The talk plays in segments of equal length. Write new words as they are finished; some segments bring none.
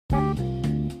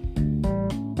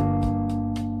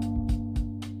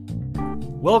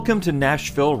Welcome to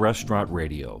Nashville Restaurant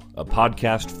Radio, a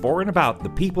podcast for and about the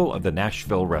people of the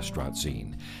Nashville restaurant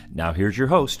scene. Now here's your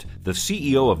host, the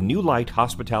CEO of New Light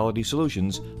Hospitality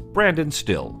Solutions, Brandon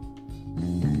Still.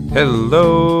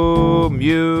 Hello,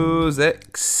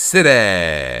 Music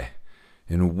City,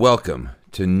 and welcome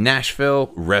to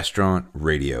Nashville Restaurant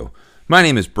Radio. My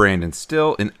name is Brandon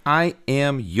Still, and I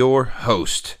am your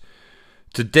host.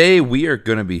 Today, we are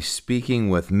going to be speaking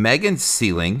with Megan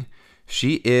Sealing.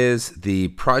 She is the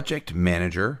project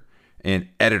manager and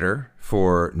editor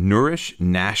for Nourish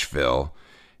Nashville,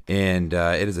 and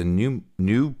it is a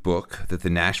new book that the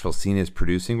Nashville scene is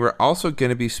producing. We're also going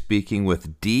to be speaking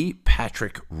with D.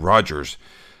 Patrick Rogers,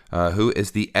 who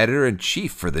is the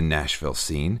editor-in-chief for the Nashville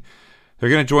scene. They're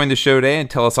going to join the show today and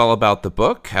tell us all about the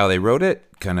book, how they wrote it,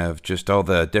 kind of just all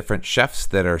the different chefs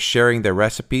that are sharing their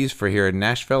recipes for here in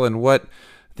Nashville, and what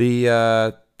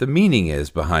the meaning is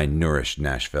behind Nourish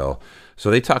Nashville. So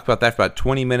they talk about that for about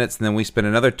 20 minutes, and then we spend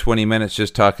another 20 minutes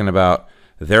just talking about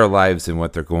their lives and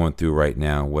what they're going through right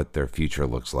now, what their future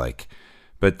looks like.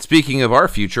 But speaking of our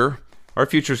future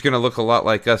is going to look a lot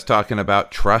like us talking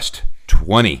about Trust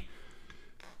 20.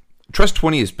 Trust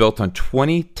 20 is built on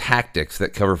 20 tactics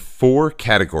that cover 4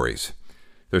 categories.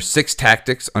 There's 6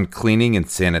 tactics on cleaning and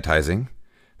sanitizing.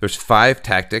 There's 5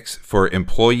 tactics for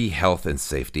employee health and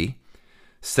safety,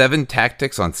 7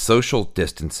 tactics on social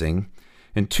distancing,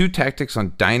 and 2 tactics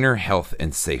on diner health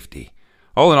and safety.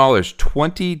 All in all, there's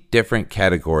 20 different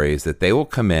categories that they will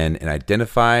come in and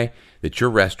identify that your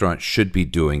restaurant should be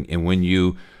doing. And when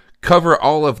you cover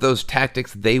all of those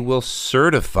tactics, they will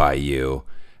certify you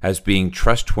as being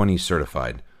Trust 20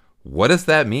 certified. What does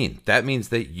that mean? That means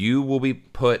that you will be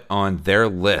put on their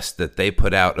list that they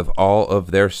put out of all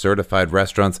of their certified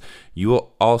restaurants. You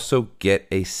will also get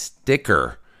a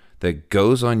sticker that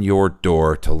goes on your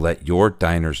door to let your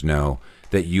diners know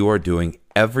that you are doing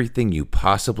everything you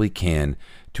possibly can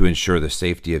to ensure the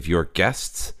safety of your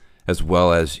guests as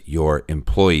well as your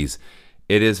employees.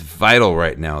 It is vital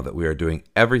right now that we are doing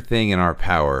everything in our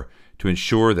power to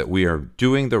ensure that we are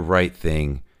doing the right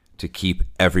thing to keep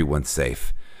everyone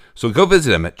safe. So go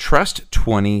visit them at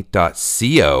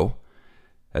trust20.co.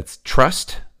 That's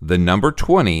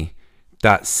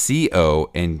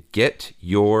trust20.co and get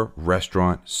your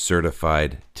restaurant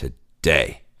certified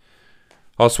today.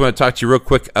 Also want to talk to you real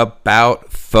quick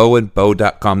about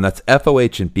fohandbow.com. That's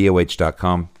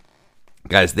fohandboh.com.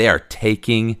 Guys, they are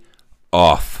taking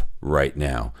off right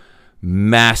now.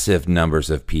 Massive numbers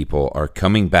of people are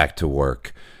coming back to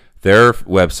work. Their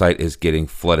website is getting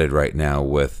flooded right now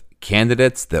with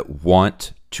candidates that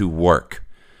want to work.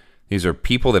 These are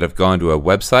people that have gone to a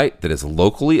website that is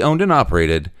locally owned and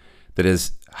operated, that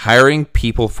is hiring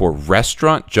people for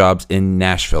restaurant jobs in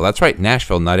Nashville. That's right,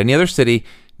 Nashville, not any other city.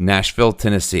 Nashville,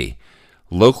 Tennessee.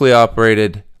 Locally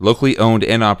owned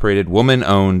and operated,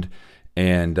 woman-owned,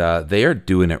 and they are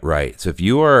doing it right. So if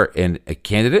you are a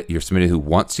candidate, you're somebody who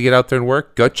wants to get out there and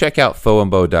work, go check out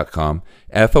fohandboh.com,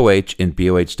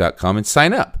 fohandboh.com, and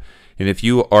sign up. And if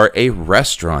you are a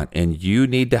restaurant and you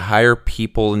need to hire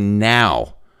people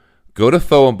now, go to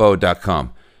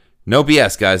fohandboh.com. No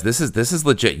BS, guys. This is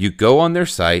legit. You go on their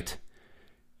site,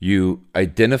 you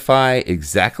identify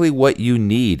exactly what you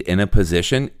need in a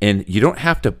position, and you don't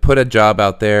have to put a job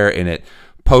out there and it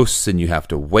posts and you have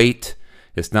to wait.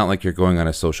 It's not like you're going on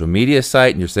a social media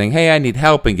site and you're saying, hey, I need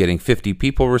help, and getting 50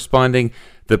 people responding.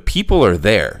 The people are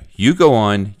there. You go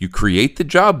on, you create the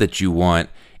job that you want,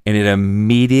 and it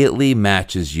immediately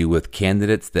matches you with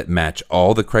candidates that match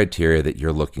all the criteria that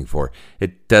you're looking for.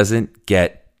 It doesn't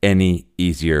get any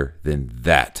easier than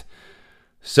that.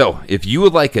 So if you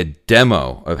would like a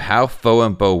demo of how Faux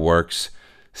and Beau works,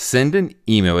 send an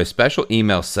email, a special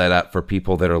email set up for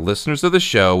people that are listeners of the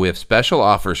show. We have special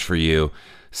offers for you.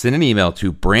 Send an email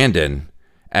to Brandon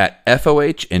at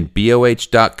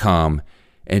fohandboh.com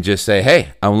and just say,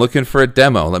 hey, I'm looking for a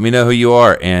demo. Let me know who you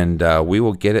are, and we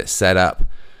will get it set up.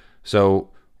 So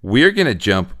we're going to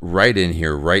jump right in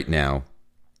here right now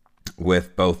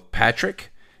with both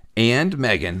Patrick and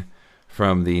Megan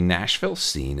from the Nashville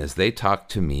scene as they talk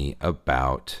to me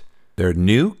about their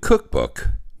new cookbook,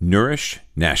 Nourish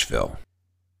Nashville.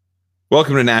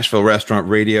 Welcome to Nashville Restaurant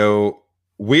Radio.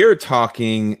 We're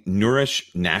talking Nourish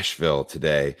Nashville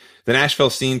today. The Nashville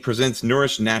scene presents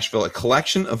Nourish Nashville, a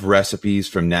collection of recipes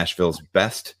from Nashville's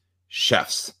best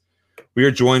chefs. We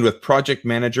are joined with project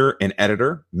manager and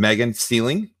editor Megan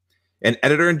Sealing and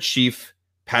editor-in-chief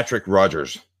Patrick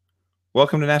Rogers.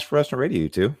 Welcome to Nashville Restaurant Radio, you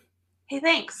two. Hey,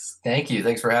 thanks. Thank you.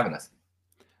 Thanks for having us.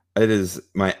 It is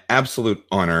my absolute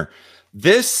honor.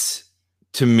 This,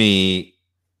 to me,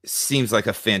 seems like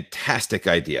a fantastic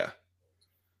idea.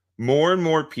 More and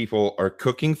more people are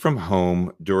cooking from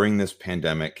home during this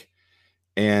pandemic.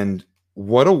 And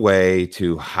what a way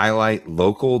to highlight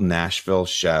local Nashville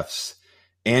chefs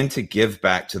and to give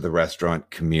back to the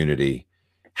restaurant community.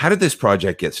 How did this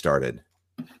project get started?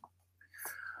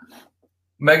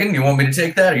 Megan, you want me to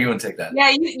take that or you want to take that? Yeah,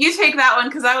 you take that one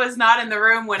because I was not in the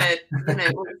room when it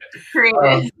was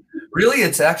created. Really,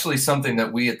 it's actually something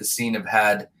that we at the scene have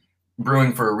had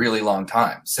brewing for a really long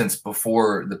time, since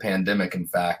before the pandemic, in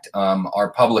fact.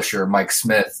 Our publisher, Mike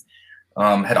Smith,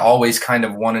 had always kind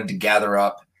of wanted to gather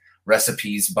up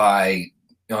recipes by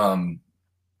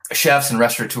chefs and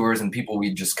restaurateurs and people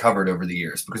we just covered over the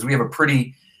years, because we have a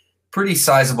pretty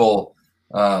sizable,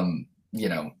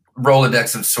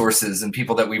 Rolodex of sources and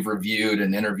people that we've reviewed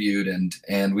and interviewed.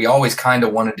 And we always kind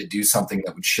of wanted to do something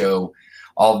that would show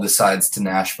all of the sides to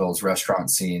Nashville's restaurant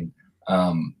scene.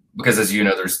 Because as you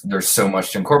know, there's so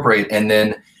much to incorporate. And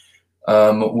then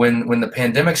when the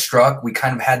pandemic struck, we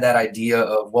kind of had that idea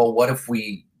of, well, what if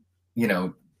we,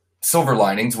 silver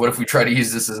linings, what if we try to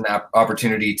use this as an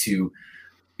opportunity to,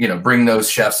 bring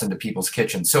those chefs into people's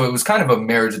kitchens? So it was kind of a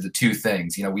marriage of the two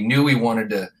things. We knew we wanted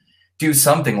to do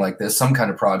something like this, some kind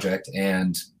of project,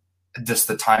 and just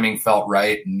the timing felt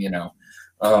right. And,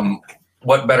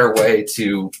 what better way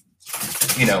to,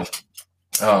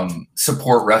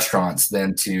 support restaurants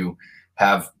than to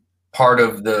have part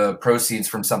of the proceeds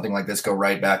from something like this go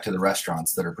right back to the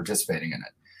restaurants that are participating in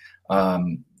it.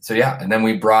 So yeah, and then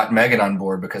we brought Megan on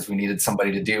board because we needed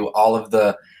somebody to do all of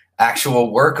the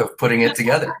actual work of putting it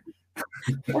together.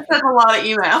 That's a lot of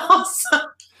emails.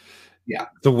 Yeah.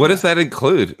 So what does that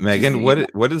include, Megan?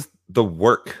 What is the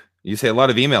work? You say a lot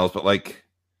of emails, but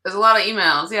there's a lot of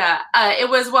emails. Yeah.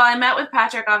 I met with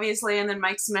Patrick, obviously, and then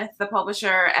Mike Smith, the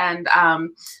publisher, and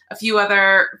a few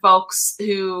other folks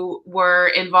who were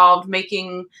involved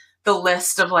making the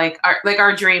list of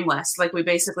our dream list. Like, we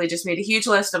basically just made a huge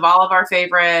list of all of our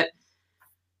favorite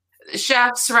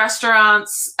chefs,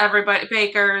 restaurants, everybody,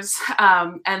 bakers,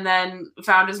 and then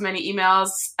found as many emails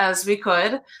as we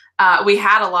could. We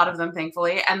had a lot of them,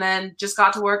 thankfully, and then just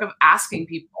got to work of asking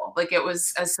people. Like, it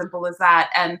was as simple as that.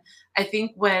 And I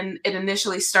think when it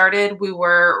initially started, we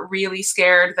were really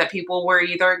scared that people were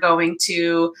either going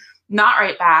to not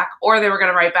write back, or they were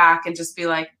going to write back and just be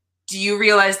like, do you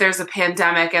realize there's a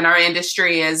pandemic and our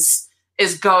industry is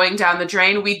going down the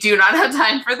drain? We do not have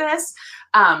time for this.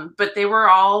 But they were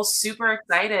all super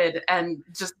excited, and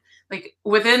just like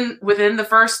within the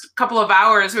first couple of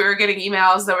hours, we were getting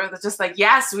emails that were just like,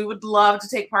 yes, we would love to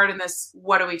take part in this.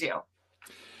 What do we do?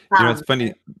 It's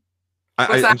funny.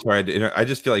 I'm sorry. I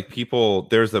just feel like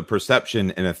there's a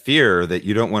perception and a fear that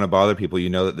you don't want to bother people. You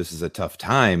know that this is a tough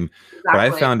time. Exactly. But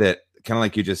I found it kind of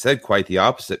like you just said, quite the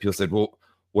opposite. People said, well,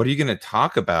 what are you going to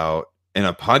talk about in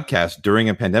a podcast during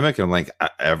a pandemic? And I'm like,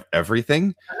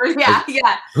 everything. Yeah. Like,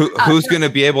 yeah. Who's going to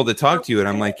be able to talk to you? And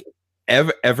I'm like,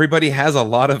 everybody has a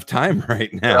lot of time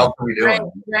right now.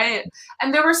 Right.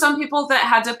 And there were some people that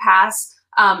had to pass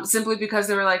simply because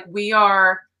they were like, we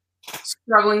are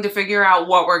struggling to figure out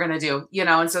what we're going to do,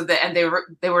 and so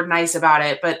they were nice about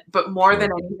it, but more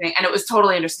than anything, and it was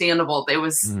totally understandable. There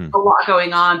was a lot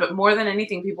going on, but more than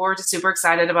anything, people were just super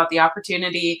excited about the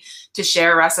opportunity to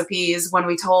share recipes. When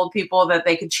we told people that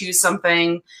they could choose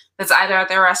something that's either at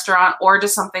their restaurant or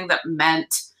just something that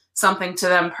meant something to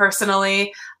them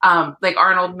personally, like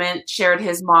Arnold Mint shared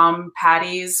his mom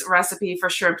Patty's recipe for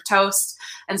shrimp toast,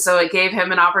 and so it gave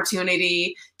him an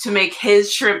opportunity to make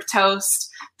his shrimp toast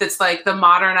that's like the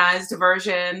modernized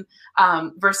version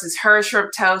versus her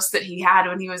shrimp toast that he had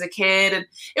when he was a kid. And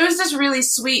it was just really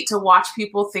sweet to watch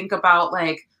people think about,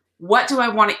 like, what do I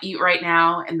want to eat right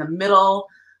now in the middle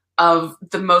of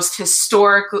the most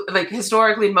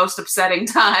historically most upsetting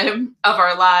time of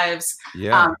our lives.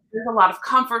 Yeah. There's a lot of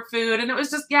comfort food, and it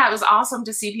was just, it was awesome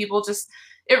to see people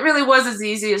it really was as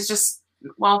easy as just,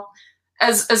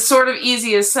 as sort of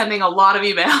easy as sending a lot of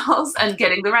emails and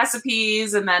getting the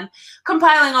recipes and then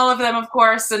compiling all of them, of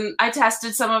course. And I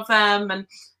tested some of them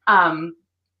and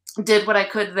did what I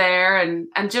could there. And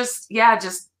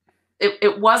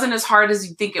it wasn't as hard as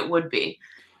you'd think it would be.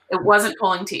 It wasn't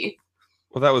pulling teeth.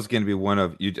 Well, that was going to be one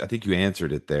of you. I think you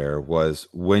answered it there. Was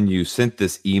when you sent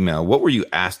this email, what were you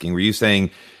asking? Were you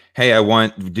saying, hey,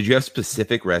 did you have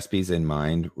specific recipes in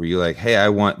mind? Were you like, hey, I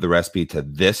want the recipe to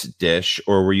this dish?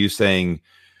 Or were you saying,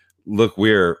 look,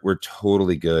 we're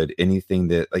totally good. Anything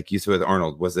that, like you said with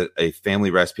Arnold, was it a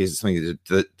family recipe? Is it something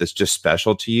that's just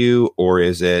special to you? Or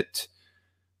is it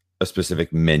a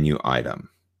specific menu item?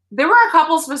 There were a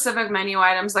couple specific menu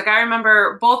items. Like, I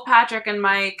remember both Patrick and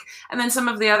Mike, and then some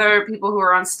of the other people who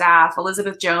were on staff,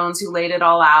 Elizabeth Jones, who laid it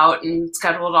all out and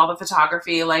scheduled all the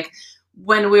photography. Like,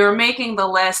 when we were making the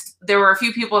list, there were a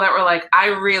few people that were like, I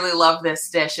really love this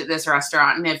dish at this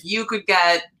restaurant. And if you could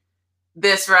get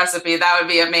this recipe, that would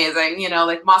be amazing. You know,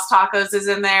 like Mas Tacos is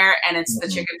in there, and it's the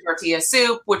chicken tortilla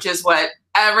soup, which is what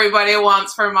everybody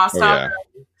wants from Mas Tacos.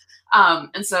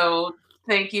 And so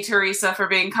thank you, Teresa, for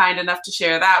being kind enough to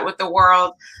share that with the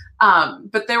world.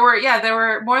 But there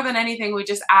were more than anything, we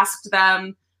just asked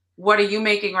them, what are you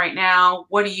making right now?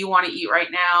 What do you want to eat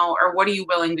right now? Or what are you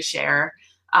willing to share?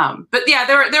 But yeah,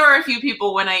 there were a few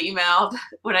people when I emailed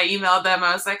them,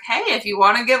 I was like, hey, if you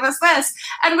want to give us this,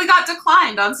 and we got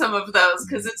declined on some of those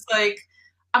because it's like,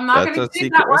 I'm not going to do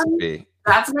that recipe. One.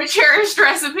 That's my cherished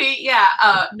recipe. Yeah.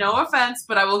 No offense,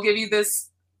 but I will give you this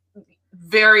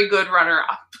very good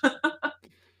runner-up.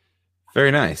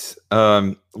 Very nice.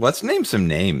 Let's name some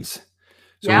names.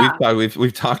 So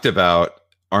we've talked about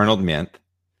Arnold Mienth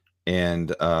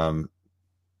and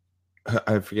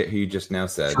I forget who you just now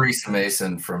said. Teresa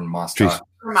Mason from Mas Tacos.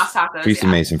 Teresa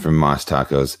Mason from Mas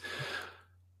Tacos.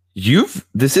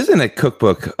 This isn't a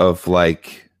cookbook of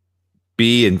like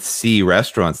B and C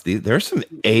restaurants. There's some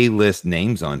A-list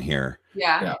names on here.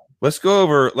 Yeah. Let's go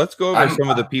over some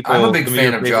of the people. I'm a big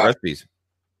fan of Josh. Recipes.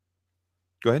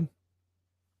 Go ahead.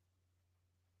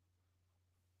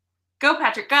 Go,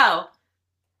 Patrick, go.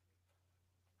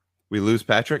 We lose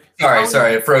Patrick?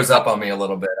 Sorry, it froze up on me a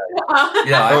little bit.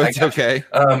 It's okay.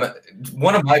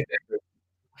 One of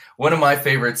my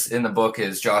favorites in the book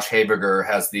is Josh Haberger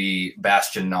has the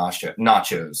Bastion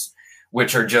nachos,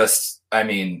 which are just, I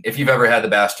mean, if you've ever had the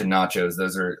Bastion nachos,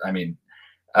 those are, I mean,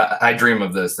 I dream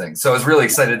of those things. So I was really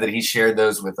excited that he shared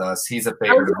those with us. He's a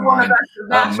favorite of mine.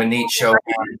 Manit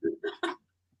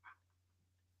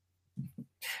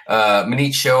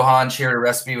Chauhan shared a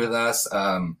recipe with us.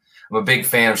 I'm a big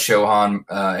fan of Chauhan,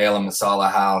 Ale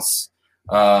Masala House.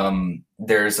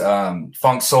 There's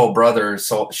Funk Soul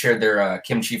Brothers shared their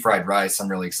kimchi fried rice. I'm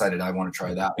really excited. I want to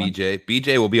try that one.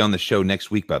 BJ will be on the show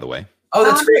next week, by the way. Oh,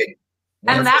 that's great.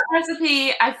 And that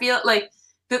recipe, I feel like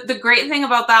the great thing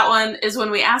about that one is when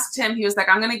we asked him, he was like,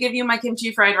 I'm going to give you my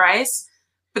kimchi fried rice,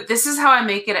 but this is how I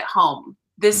make it at home.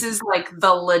 This is like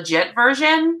the legit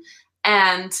version.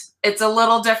 And it's a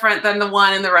little different than the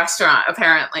one in the restaurant,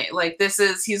 apparently. Like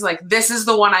he's like, this is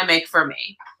the one I make for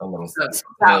me. A little so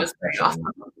that was pretty awesome.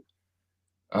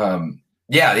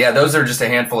 Yeah, those are just a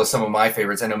handful of some of my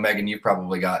favorites. I know, Megan, you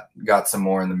probably got some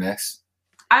more in the mix.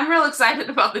 I'm real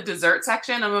excited about the dessert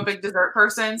section. I'm a big dessert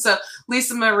person. So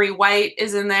Lisa Marie White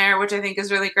is in there, which I think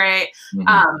is really great.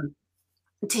 Mm-hmm.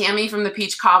 Tammy from the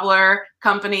Peach Cobbler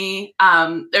Company,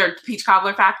 or Peach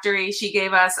Cobbler Factory, she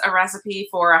gave us a recipe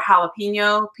for a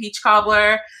jalapeno peach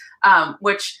cobbler,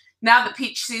 which now that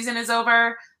peach season is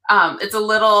over, it's a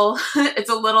little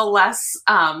less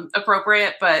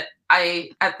appropriate, but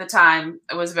at the time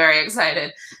I was very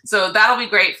excited. So that'll be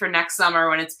great for next summer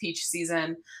when it's peach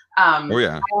season.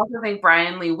 I also think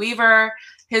Brian Lee Weaver,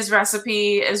 his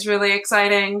recipe is really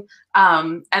exciting.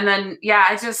 And then,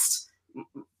 I just,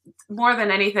 more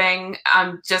than anything,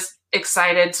 I'm just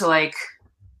excited to like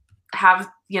have,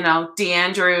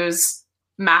 DeAndrew's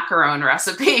macaron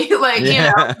recipe.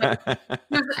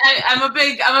 I'm a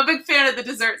big fan of the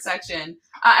dessert section. And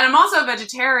I'm also a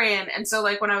vegetarian. And so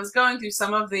like when I was going through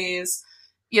some of these,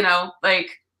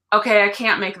 okay, I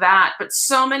can't make that, but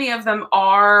so many of them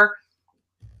are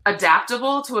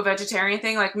adaptable to a vegetarian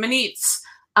thing. Like Manit's,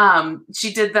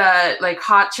 she did the like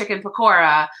hot chicken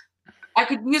pakora. I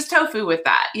could use tofu with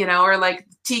that, or like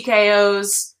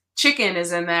TKO's chicken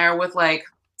is in there with like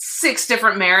 6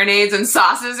 different marinades and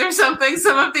sauces or something.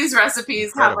 Some of these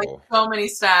recipes have like so many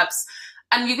steps,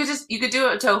 and you could do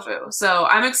it with tofu. So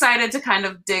I'm excited to kind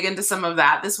of dig into some of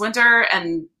that this winter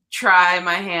and try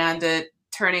my hand at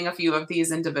turning a few of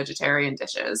these into vegetarian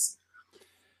dishes.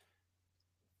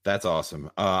 That's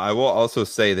awesome. I will also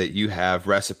say that you have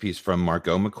recipes from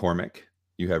Margot McCormick.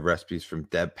 You have recipes from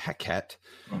Deb Paquette,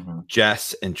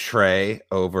 Jess and Trey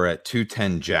over at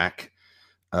 210 Jack,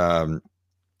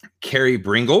 Carrie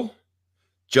Bringle,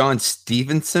 John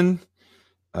Stevenson,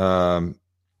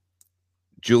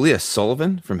 Julia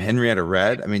Sullivan from Henrietta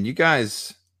Red. I mean, you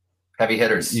guys, heavy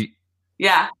hitters. You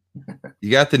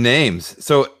got the names.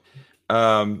 So,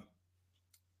 I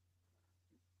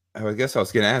guess I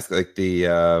was going to ask, like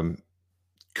the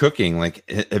cooking.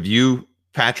 Like,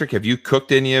 Patrick, have you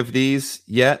cooked any of these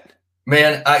yet?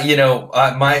 Man,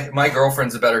 my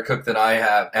girlfriend's a better cook than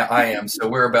I am. So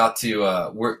we're about to.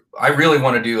 I really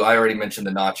want to do. I already mentioned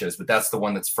the nachos, but that's the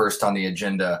one that's first on the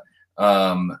agenda.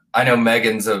 I know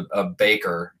Megan's a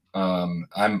baker.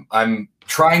 I'm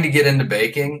trying to get into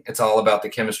baking. It's all about the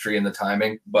chemistry and the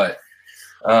timing, but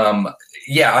on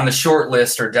the short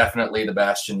list are definitely the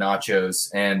Bastion nachos,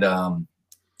 and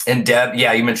And Deb,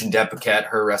 yeah, you mentioned Deb Paquette.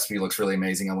 Her recipe looks really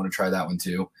amazing. I want to try that one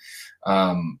too.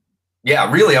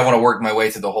 Yeah, really, I want to work my way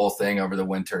through the whole thing over the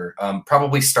winter.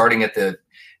 Probably starting at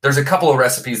there's a couple of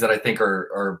recipes that I think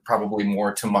are probably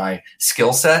more to my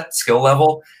skill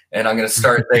level. And I'm going to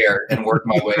start there and work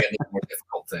my way into the more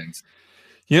difficult things.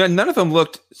 You know, none of them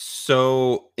looked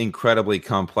so incredibly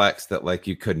complex that like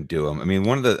you couldn't do them. I mean,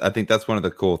 I think that's one of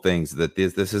the cool things that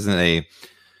this isn't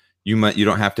you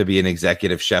don't have to be an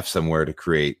executive chef somewhere to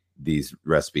create these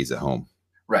recipes at home.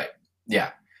 Right.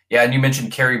 Yeah. Yeah. And you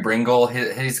mentioned Kerry Bringle.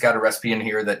 He's got a recipe in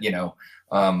here that,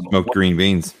 smoked green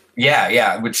beans. Yeah.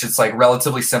 Yeah. Which is like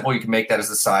relatively simple. You can make that as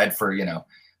a side for,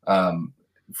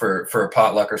 for a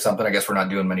potluck or something. I guess we're not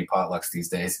doing many potlucks these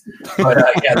days, but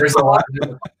yeah, there's a lot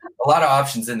of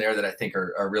options in there that I think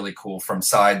are really cool, from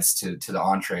sides to the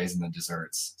entrees and the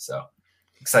desserts. So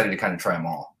excited to kind of try them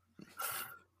all.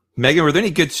 Megan, were there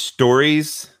any good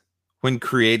stories when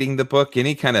creating the book?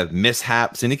 Any kind of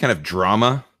mishaps, any kind of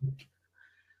drama?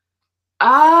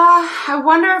 I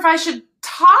wonder if I should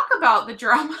talk about the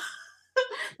drama.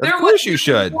 Of course you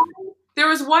should. There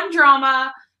was one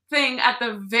drama thing at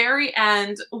the very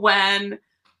end when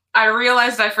I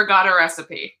realized I forgot a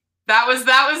recipe. That was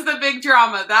the big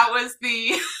drama. That was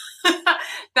the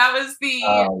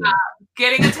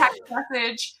getting a text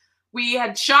message. We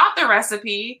had shot the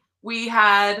recipe. We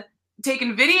had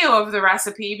taken video of the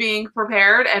recipe being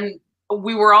prepared, and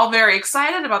we were all very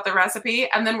excited about the recipe.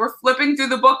 And then we're flipping through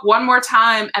the book one more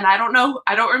time, and I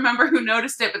don't remember who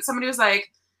noticed it, but somebody was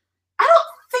like, I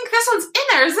don't think this one's in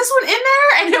there. Is this one in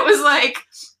there? And it was like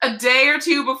a day or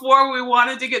two before we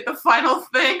wanted to get the final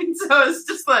thing. So it's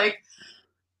just like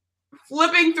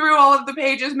flipping through all of the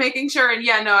pages, making sure. And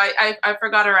yeah, no, I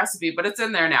forgot a recipe, but it's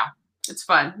in there now. It's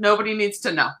fine. Nobody needs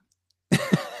to know.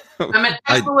 I'm an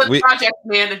excellent project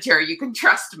manager. You can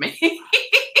trust me.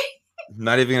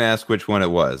 Not even going to ask which one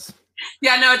it was.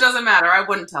 Yeah, no, it doesn't matter. I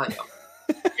wouldn't tell you.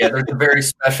 Yeah, there's a very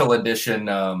special edition.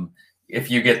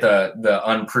 If you get the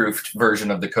unproofed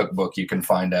version of the cookbook, you can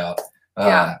find out.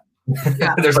 Yeah.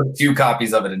 There's like 2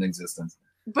 copies of it in existence.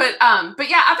 But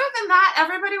yeah, other than that,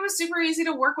 everybody was super easy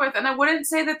to work with. And I wouldn't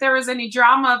say that there was any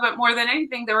drama, but more than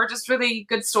anything, there were just really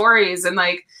good stories. And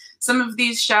like some of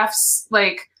these chefs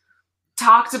like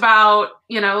talked about,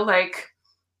 like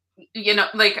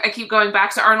I keep going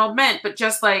back to Arnold Mint, but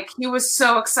just like he was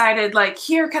so excited, like,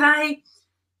 here, can I,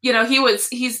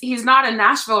 he's not in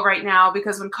Nashville right now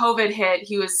because when COVID hit,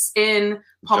 he was in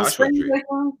Palm Springs, I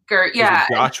think,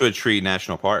 Joshua Tree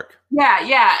National Park.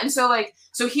 Yeah. And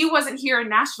so he wasn't here in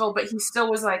Nashville, but he still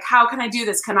was like, how can I do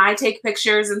this? Can I take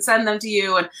pictures and send them to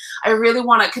you? And I really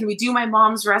can we do my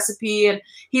mom's recipe? And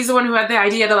he's the one who had the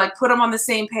idea to like put them on the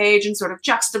same page and sort of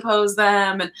juxtapose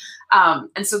them.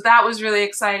 And so that was really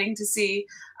exciting to see.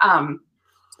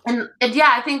 And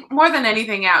yeah, I think more than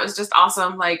anything, it was just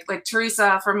awesome. Like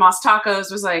Teresa from Moss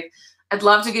Tacos was like, I'd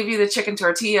love to give you the chicken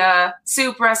tortilla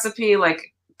soup recipe.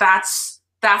 Like that's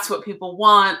what people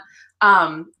want.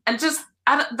 And just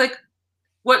like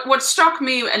what struck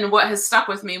me and what has stuck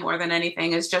with me more than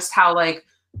anything is just how like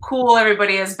cool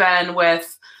everybody has been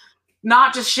with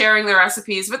not just sharing the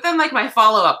recipes, but then like my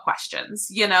follow-up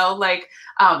questions, like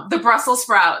the Brussels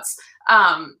sprouts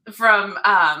from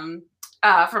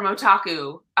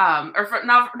Otaku, or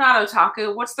not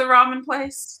Otaku. What's the ramen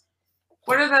place?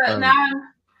 What are the now?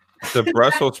 The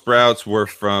Brussels sprouts were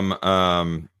from.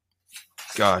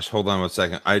 Gosh, hold on 1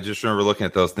 second. I just remember looking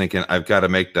at those, thinking I've got to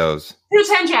make those.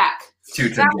 210 Jack.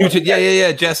 210.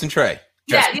 Yeah. Jess and Trey.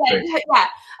 Yeah.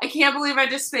 I can't believe I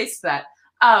just spaced that.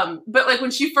 But like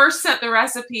when she first sent the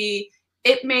recipe,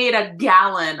 it made a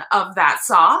gallon of that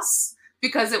sauce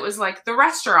because it was like the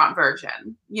restaurant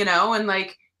version, and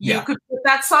like. You could put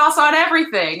that sauce on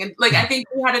everything. And like, I think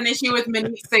we had an issue with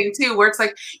Monique's thing too, where it's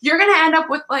like, you're going to end up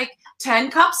with like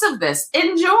 10 cups of this.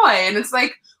 Enjoy. And it's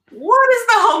like, what is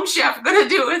the home chef going to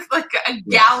do with like a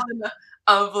gallon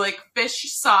of like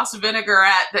fish sauce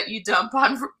vinaigrette that you dump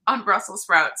on Brussels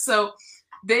sprouts? So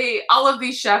all of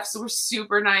these chefs were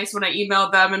super nice when I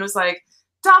emailed them and was like,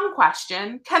 dumb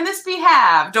question. Can this be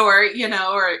halved? Or,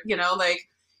 like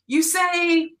you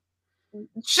say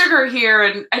sugar here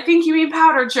and I think you mean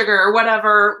powdered sugar or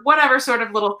whatever sort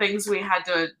of little things we had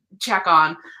to check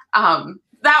on.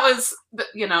 That was,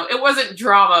 it wasn't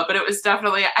drama, but it was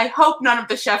definitely, I hope none of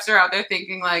the chefs are out there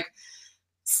thinking like,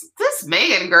 this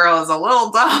Megan girl is a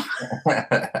little dumb. She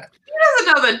doesn't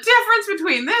know the difference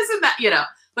between this and that,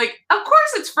 like, of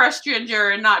course it's fresh ginger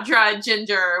and not dried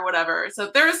ginger or whatever.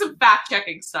 So there was some fact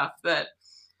checking stuff that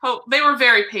they were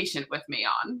very patient with me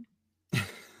on.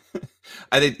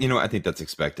 I think that's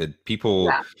expected.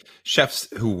 People, chefs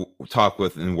who talk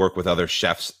with and work with other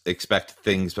chefs expect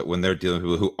things, but when they're dealing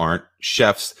with people who aren't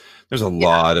chefs, there's a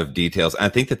lot of details. And I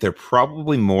think that they're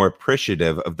probably more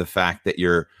appreciative of the fact that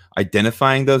you're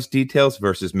identifying those details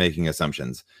versus making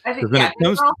assumptions. I think they're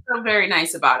also very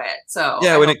nice about it. So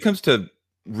when it comes to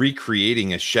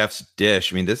recreating a chef's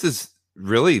dish, I mean, this is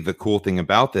really the cool thing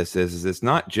about this is it's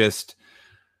not just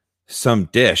some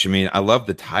dish. I mean, I love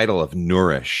the title of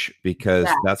Nourish because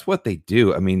that's what they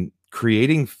do. I mean,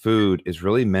 creating food is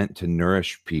really meant to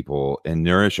nourish people and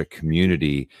nourish a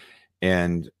community.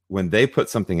 And when they put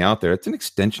something out there, it's an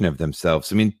extension of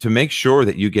themselves. I mean, to make sure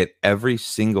that you get every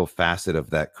single facet of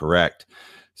that correct,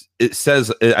 it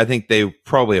says, I think they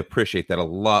probably appreciate that a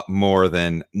lot more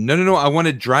than, no, I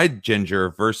wanted dried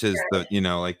ginger versus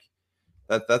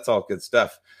that's all good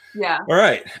stuff. Yeah. All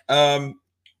right.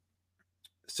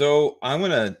 So I'm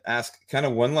going to ask kind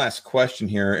of one last question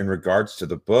here in regards to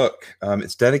the book.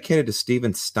 It's dedicated to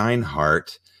Steven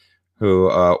Steinhardt, who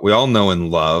we all know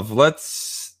and love.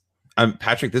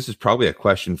 Patrick, this is probably a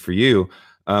question for you.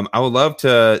 I would love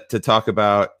to talk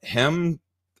about him,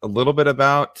 a little bit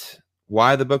about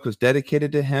why the book was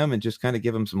dedicated to him, and just kind of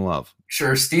give him some love.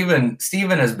 Sure. Steven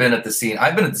has been at the scene.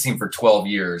 I've been at the scene for 12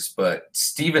 years, but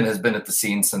Steven has been at the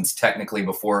scene since technically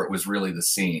before it was really the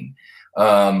scene.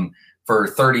 For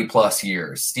 30 plus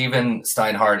years. Steven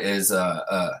Steinhardt is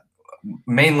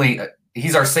mainly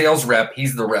he's our sales rep.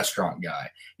 He's the restaurant guy.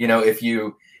 If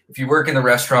you work in the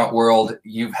restaurant world,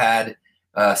 you've had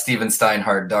Steven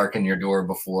Steinhardt darken your door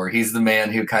before. He's the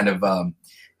man who kind of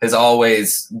has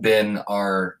always been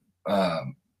our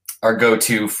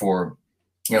go-to for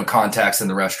contacts in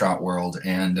the restaurant world,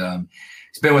 and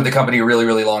he's been with the company a really,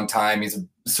 really long time. He's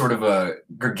sort of a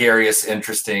gregarious,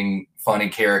 interesting, funny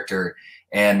character.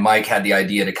 And Mike had the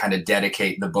idea to kind of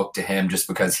dedicate the book to him just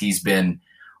because he's been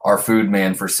our food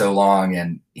man for so long.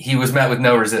 And he was met with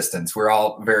no resistance. We're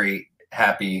all very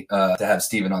happy to have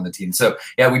Steven on the team. So,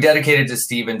 we dedicated to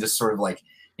Steven, just sort of like,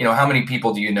 how many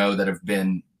people do you know that have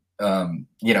been, in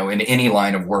any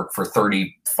line of work for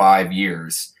 35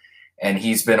 years? And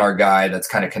he's been our guy that's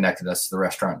kind of connected us to the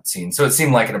restaurant scene. So it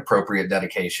seemed like an appropriate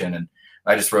dedication. And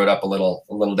I just wrote up a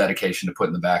little dedication to put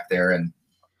in the back there. And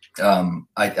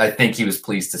I think he was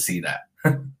pleased to see that.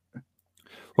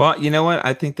 Well, you know what?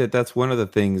 I think that's one of the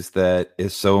things that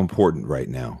is so important right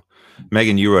now.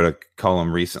 Megan, you wrote a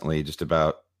column recently just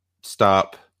about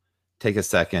stop, take a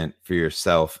second for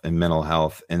yourself and mental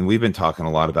health. And we've been talking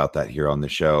a lot about that here on the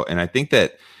show. And I think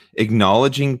that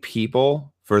acknowledging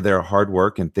people for their hard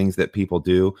work and things that people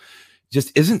do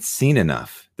just isn't seen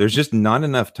enough. There's just not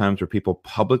enough times where people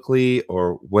publicly,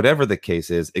 or whatever the case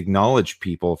is, acknowledge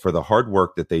people for the hard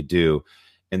work that they do.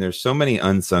 And there's so many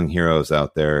unsung heroes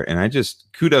out there. And I just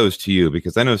kudos to you,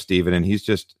 because I know Steven, and he's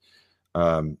just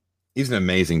he's an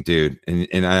amazing dude.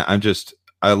 And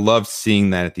I love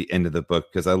seeing that at the end of the book,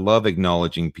 because I love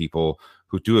acknowledging people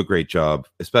who do a great job,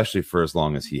 especially for as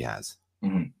long as he has.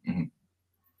 Mm-hmm, mm-hmm.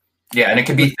 Yeah, and it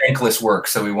can be thankless work.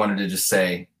 So we wanted to just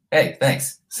say, hey,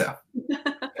 thanks. So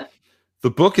the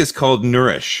book is called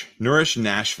Nourish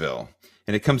Nashville,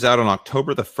 and it comes out on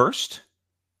October the 1st.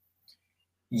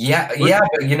 Yeah,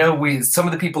 but some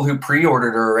of the people who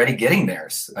pre-ordered are already getting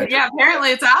theirs. Apparently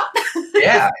it's out.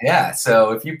 yeah.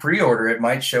 So if you pre-order, it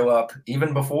might show up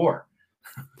even before.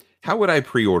 How would I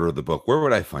pre-order the book? Where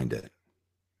would I find it?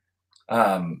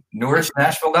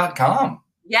 NourishNashville.com.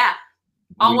 Yeah.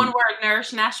 All one word,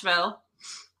 Nourish Nashville.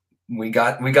 We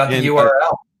got the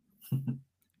URL.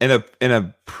 And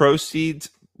a proceeds,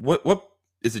 what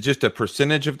is it? Just a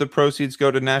percentage of the proceeds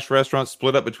go to Nash Restaurants,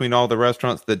 split up between all the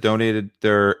restaurants that donated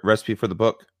their recipe for the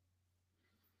book?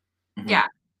 Yeah.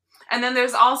 And then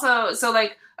there's also, so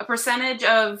like a percentage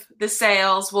of the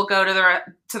sales will go to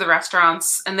the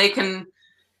restaurants, and they can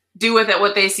do with it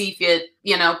what they see fit,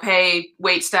 pay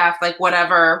wait staff, like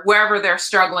whatever, wherever they're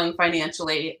struggling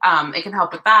financially, it can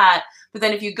help with that. But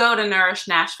then if you go to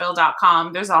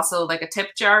nourishnashville.com, there's also like a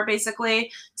tip jar,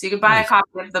 basically. So you can buy a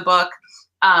copy of the book.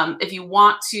 If you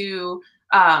want to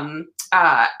add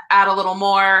a little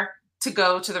more to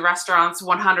go to the restaurants,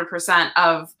 100%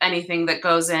 of anything that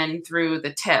goes in through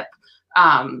the tip,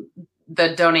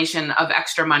 the donation of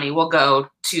extra money will go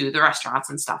to the restaurants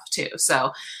and stuff too.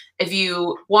 So if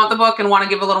you want the book and want to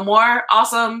give a little more,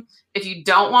 awesome. If you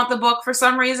don't want the book for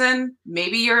some reason,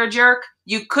 maybe you're a jerk,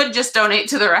 you could just donate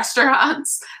to the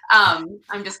restaurants. I'm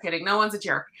just kidding. No one's a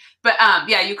jerk. But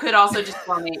you could also just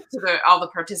donate to all the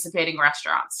participating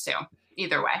restaurants too.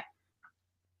 Either way.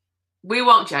 We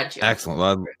won't judge you.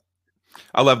 Excellent.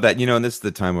 I love that. And this is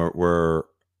the time where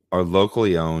our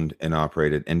locally owned and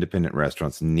operated independent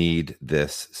restaurants need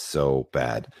this so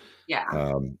bad.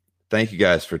 Yeah. Thank you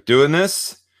guys for doing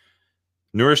this.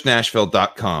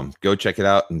 NourishNashville.com. Go check it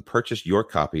out and purchase your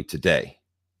copy today.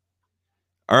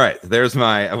 All right, there's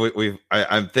my.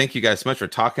 I thank you guys so much for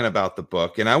talking about the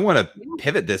book, and I want to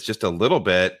pivot this just a little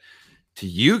bit to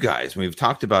you guys. We've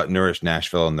talked about Nourish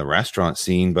Nashville and the restaurant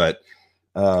scene, but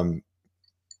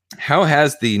how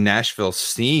has the Nashville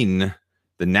scene,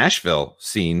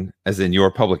 as in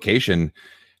your publication,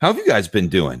 how have you guys been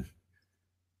doing?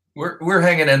 We're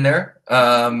hanging in there.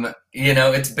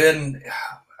 It's been.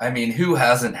 I mean, who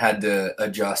hasn't had to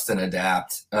adjust and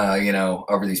adapt,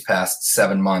 over these past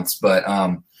 7 months? But,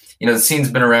 the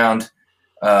scene's been around.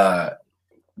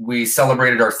 We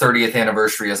celebrated our 30th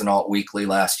anniversary as an alt weekly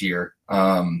last year.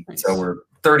 So we're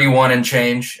 31 and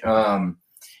change. So,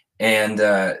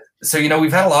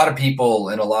 we've had a lot of people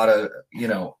and a lot of,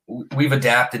 we've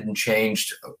adapted and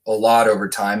changed a lot over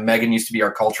time. Megan used to be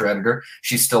our culture editor.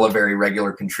 She's still a very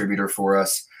regular contributor for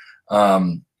us.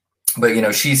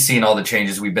 But, she's seen all the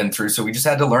changes we've been through. So we just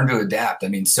had to learn to adapt. I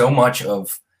mean, so much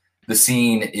of the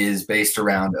scene is based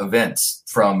around events,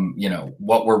 from,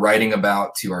 what we're writing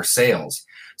about to our sales.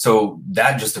 So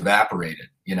that just evaporated,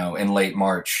 in late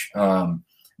March.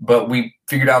 But we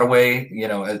figured out a way,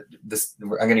 I'm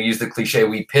going to use the cliche,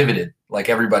 we pivoted like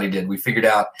everybody did. We figured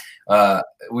out,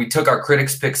 we took our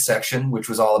critics pick section, which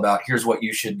was all about, here's what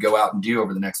you should go out and do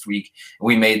over the next week. And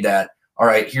we made that, all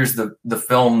right, here's the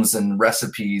films and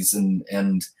recipes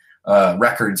and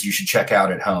records you should check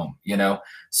out at home,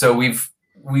 So we've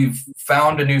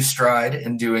found a new stride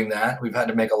in doing that. We've had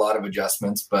to make a lot of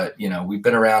adjustments, but, we've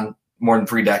been around more than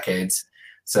 3 decades.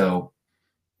 So,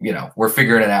 we're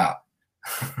figuring it out.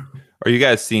 Are you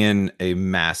guys seeing a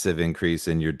massive increase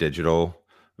in your digital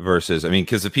versus,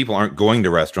 because if people aren't going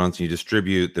to restaurants, you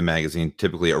distribute the magazine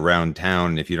typically around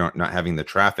town. If you're not having the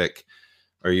traffic,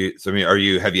 have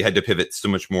you had to pivot so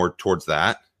much more towards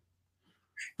that?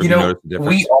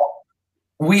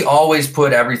 We always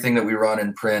put everything that we run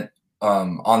in print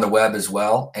on the web as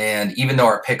well. And even though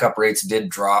our pickup rates did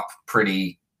drop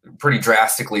pretty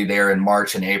drastically there in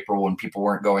March and April, when people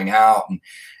weren't going out and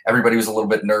everybody was a little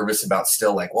bit nervous about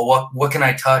still like, well, what can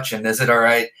I touch? And is it all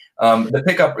right? The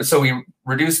pickup, so we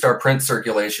reduced our print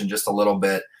circulation just a little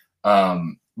bit.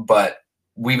 But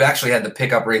we've actually had the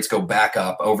pickup rates go back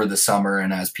up over the summer.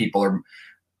 And as people are,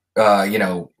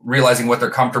 realizing what they're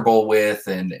comfortable with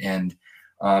and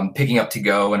picking up to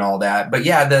go and all that. But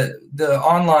yeah, the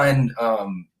online,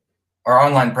 our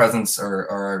online presence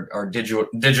or our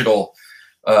digital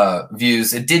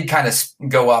views, it did kind of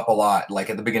go up a lot. Like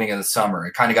at the beginning of the summer,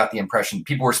 it kind of got the impression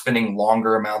people were spending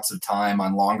longer amounts of time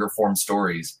on longer form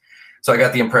stories. So I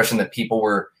got the impression that people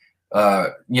were,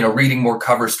 reading more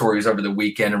cover stories over the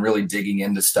weekend and really digging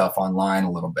into stuff online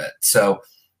a little bit. So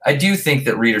I do think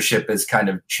that readership has kind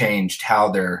of changed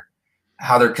how they're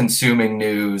consuming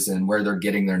news and where they're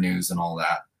getting their news and all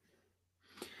that.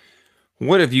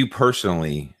 What have you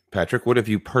personally, Patrick,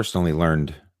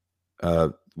 learned?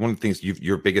 One of the things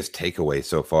your biggest takeaway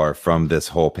so far from this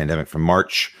whole pandemic, from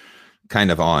March kind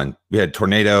of on, we had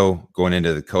tornado going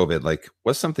into the COVID. Like,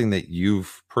 what's something that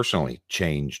you've personally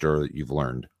changed or that you've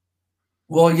learned?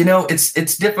 Well,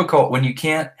 it's difficult when you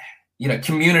can't,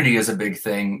 community is a big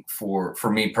thing for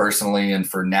me personally and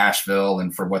for Nashville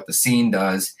and for what the scene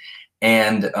does.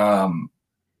 And,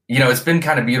 it's been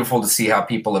kind of beautiful to see how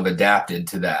people have adapted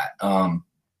to that.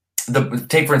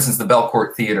 Take, for instance, the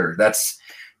Belcourt Theater. That's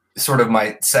sort of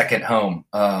my second home.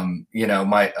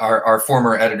 Our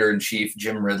former editor-in-chief,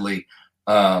 Jim Ridley,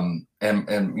 and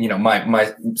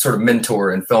my sort of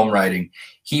mentor in film writing,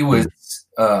 he was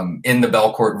in the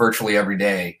Belcourt virtually every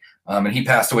day. And he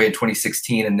passed away in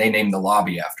 2016, and they named the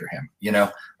lobby after him.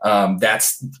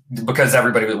 That's because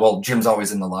Jim's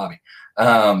always in the lobby.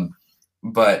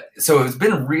 But so it's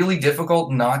been really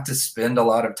difficult not to spend a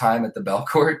lot of time at the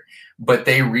Belcourt, but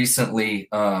they recently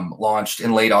launched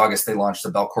in late August, they launched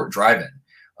the Belcourt Drive-In.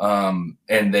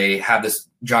 And they have this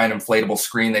giant inflatable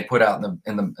screen they put out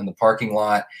in the parking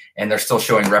lot, and they're still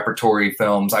showing repertory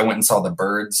films. I went and saw The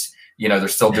Birds. They're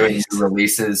still doing new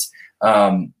releases.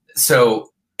 I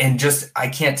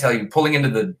can't tell you, pulling into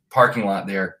the parking lot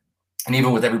there, and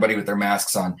even with everybody with their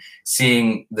masks on,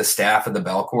 seeing the staff of the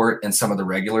Belcourt and some of the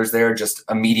regulars there, just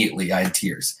immediately I had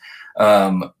tears,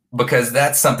 because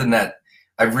that's something that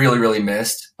I really, really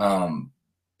missed.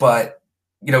 But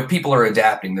people are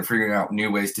adapting. They're figuring out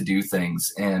new ways to do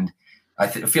things. And I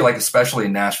feel like, especially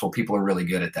in Nashville, people are really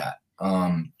good at that.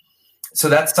 So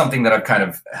that's something that I've kind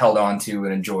of held on to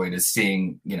and enjoyed, is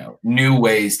seeing, new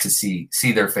ways to see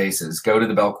their faces, go to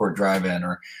the Belcourt Drive-In,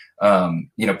 or,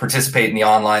 participate in the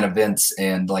online events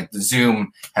and like the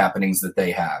Zoom happenings that they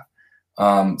have.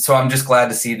 So I'm just glad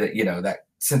to see that, that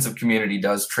sense of community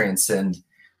does transcend.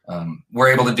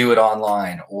 We're able to do it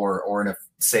online or in a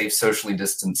safe, socially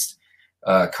distanced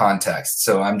context.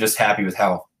 So I'm just happy with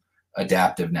how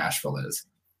adaptive Nashville is.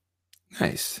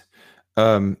 Nice.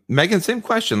 Megan, same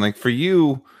question. Like for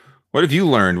you, what have you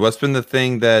learned? What's been the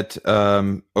thing that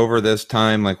over this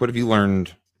time, like what have you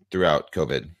learned throughout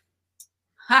COVID?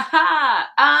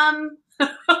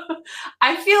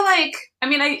 I feel like, I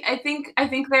mean, I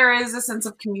think there is a sense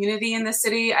of community in the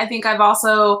city. I think I've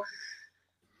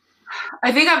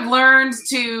learned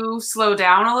to slow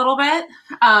down a little bit.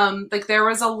 Like there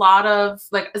was a lot of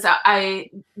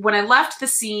when I left the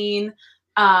scene,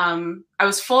 I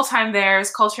was full-time there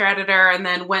as culture editor and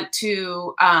then went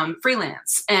to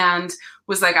freelance and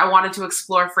was like, I wanted to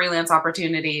explore freelance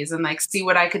opportunities and like see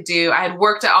what I could do. I had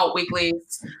worked at Alt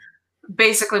Weeklies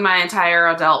basically my entire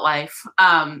adult life.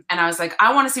 And I was like,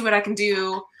 I want to see what I can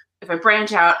do. If I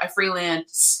branch out, I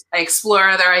freelance, I explore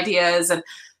other ideas. And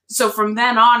so from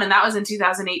then on, and that was in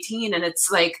 2018, and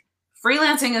it's like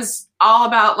freelancing is all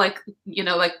about like, you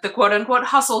know, like the quote unquote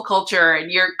hustle culture. And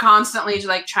you're constantly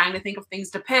like trying to think of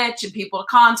things to pitch and people to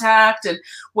contact and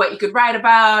what you could write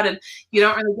about. And you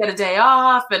don't really get a day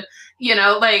off. And, you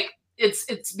know, like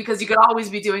it's because you could always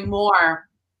be doing more.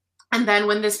 And then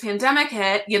when this pandemic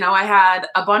hit, you know, I had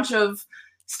a bunch of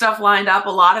stuff lined up, a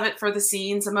lot of it for the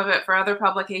scene, some of it for other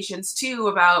publications too,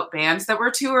 about bands that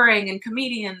were touring and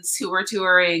comedians who were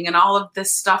touring and all of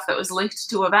this stuff that was linked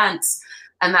to events.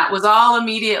 And that was all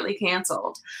immediately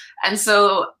canceled. And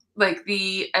so like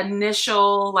the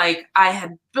initial, like I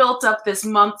had built up this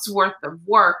month's worth of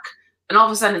work and all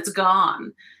of a sudden it's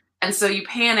gone. And so you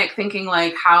panic thinking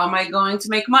like, how am I going to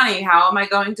make money? How am I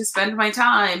going to spend my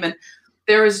time? And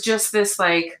there was just this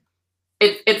like,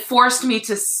 it forced me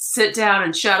to sit down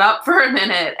and shut up for a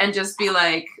minute and just be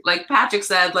like Patrick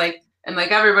said, like, and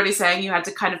like everybody's saying, you had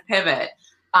to kind of pivot.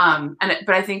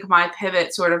 But I think my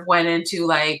pivot sort of went into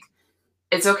like,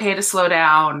 it's okay to slow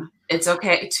down. It's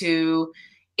okay to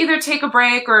either take a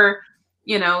break or,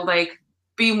 you know, like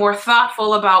be more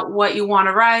thoughtful about what you want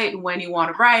to write and when you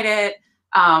want to write it.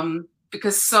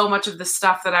 Because so much of the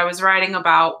stuff that I was writing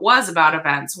about was about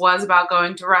events, was about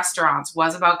going to restaurants,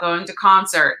 was about going to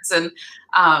concerts.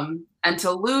 And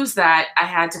to lose that, I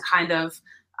had to kind of,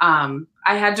 I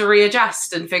had to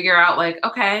readjust and figure out like,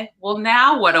 okay, well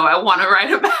now what do I want to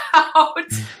write about?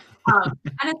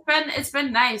 And it's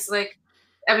been nice. Like,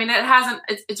 I mean,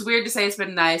 it's weird to say it's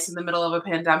been nice in the middle of a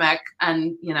pandemic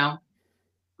and, you know,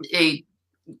 a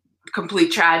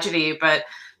complete tragedy, but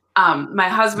my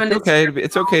husband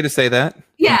it's okay to say that.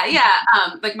 Yeah.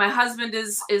 Like my husband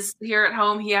is here at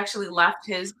home. He actually left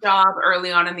his job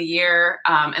early on in the year.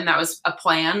 And that was a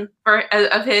plan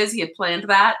of his. He had planned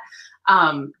that.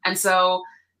 And so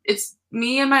it's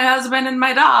me and my husband and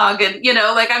my dog. And, you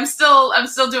know, like I'm still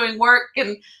doing work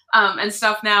and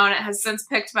stuff now. And it has since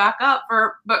picked back up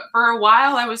but for a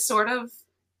while I was sort of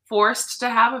forced to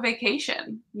have a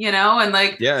vacation, you know, and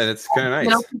like, yeah, it's kind of nice. You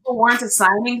know, people weren't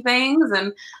assigning things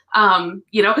and,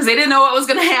 you know, cause they didn't know what was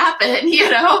going to happen, you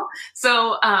know?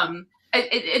 So,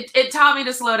 it taught me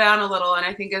to slow down a little. And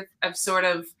I think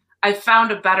I've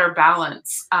found a better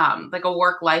balance, like a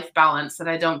work-life balance that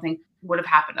I don't think would have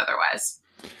happened otherwise.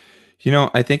 You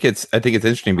know, I think it's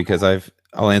interesting because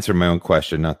I'll answer my own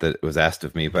question. Not that it was asked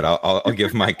of me, but I'll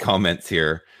give my comments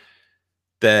here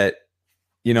that,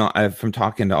 you know, from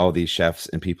talking to all these chefs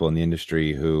and people in the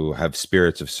industry who have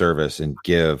spirits of service and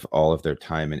give all of their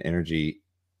time and energy,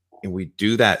 and we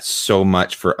do that so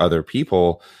much for other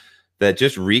people that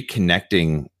just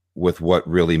reconnecting with what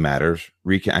really matters.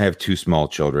 I have 2 small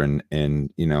children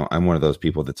and, you know, I'm one of those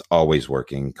people that's always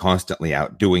working, constantly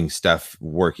out doing stuff,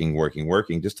 working,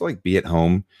 just to like be at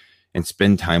home and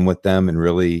spend time with them and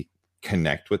really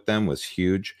connect with them was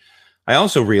huge. I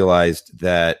also realized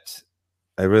that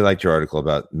I really liked your article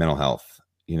about mental health,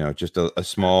 you know, just a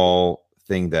small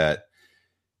thing that,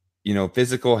 you know,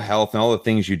 physical health and all the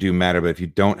things you do matter. But if you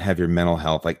don't have your mental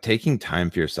health, like taking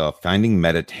time for yourself, finding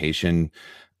meditation,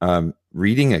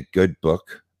 reading a good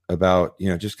book about, you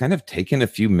know, just kind of taking a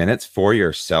few minutes for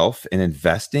yourself and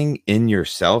investing in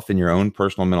yourself and your own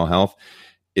personal mental health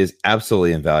is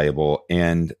absolutely invaluable.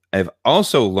 And I've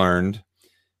also learned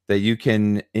that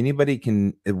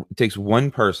it takes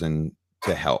one person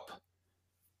to help.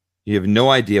 You have no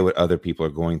idea what other people are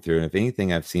going through. And if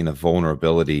anything, I've seen a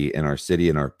vulnerability in our city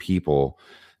and our people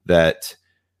that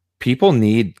people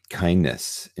need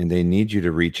kindness and they need you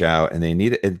to reach out and they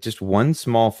need just one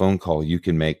small phone call you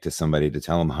can make to somebody to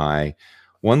tell them hi.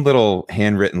 One little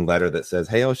handwritten letter that says,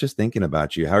 hey, I was just thinking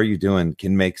about you. How are you doing?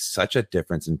 Can make such a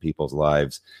difference in people's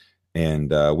lives.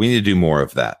 And we need to do more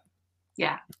of that.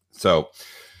 Yeah. So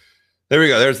There we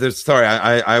go. There's. Sorry,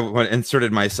 I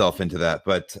inserted myself into that,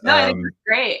 but no, I think it's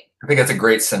great. I think that's a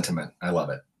great sentiment. I love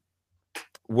it.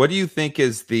 What do you think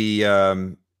is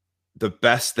the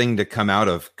best thing to come out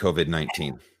of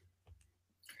COVID-19?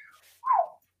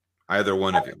 Either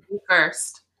one of you. You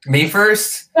first. Me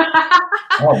first?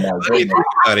 Oh my goodness.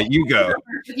 Got it. You go.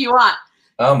 If you want.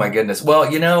 Oh my goodness. Well,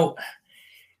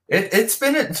 it's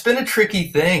been a tricky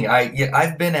thing.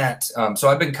 I've been at so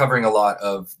I've been covering a lot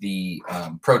of the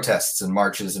protests and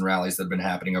marches and rallies that have been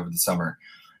happening over the summer,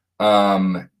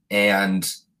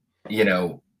 and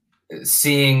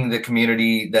seeing the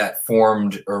community that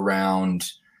formed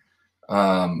around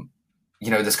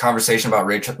this conversation about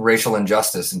racial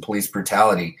injustice and police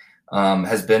brutality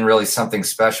has been really something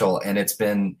special. And it's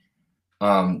been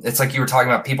it's like you were talking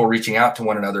about people reaching out to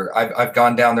one another. I've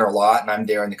gone down there a lot, and I'm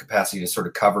there in the capacity to sort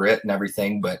of cover it and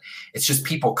everything, but it's just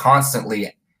people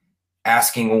constantly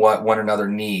asking what one another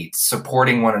needs,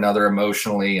 supporting one another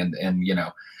emotionally. And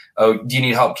oh, do you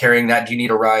need help carrying that? Do you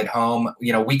need a ride home?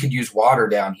 We could use water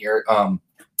down here.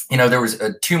 There was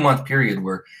a 2-month period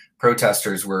where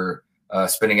protesters were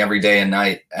spending every day and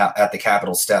night at the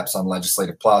Capitol steps on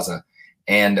Legislative Plaza.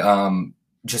 And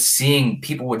just seeing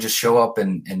people would just show up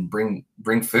and bring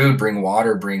food, bring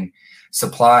water, bring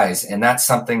supplies. And that's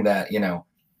something that,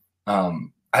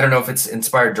 I don't know if it's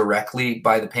inspired directly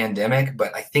by the pandemic,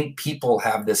 but I think people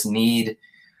have this need,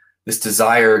 this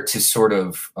desire to sort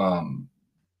of,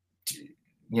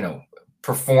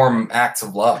 perform acts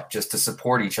of love just to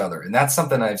support each other. And that's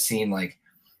something I've seen like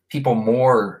people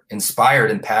more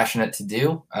inspired and passionate to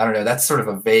do. I don't know. That's sort of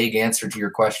a vague answer to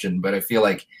your question, but I feel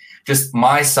like just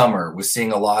my summer was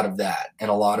seeing a lot of that and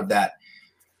a lot of that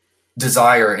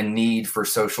desire and need for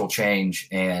social change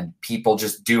and people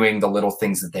just doing the little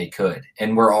things that they could.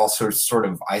 And we're also sort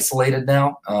of isolated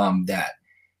now, that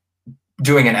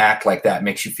doing an act like that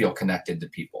makes you feel connected to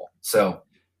people. So,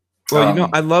 well,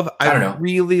 I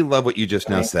really love what you just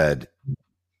now said.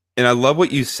 And I love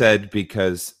what you said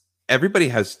because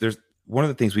there's one of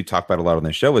the things we talk about a lot on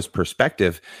the show is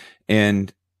perspective,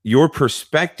 and your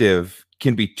perspective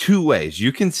can be two ways.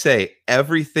 You can say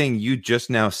everything you just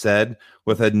now said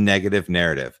with a negative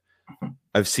narrative.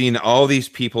 I've seen all these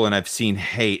people, and I've seen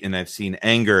hate, and I've seen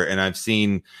anger, and I've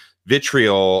seen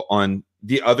vitriol on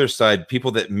the other side,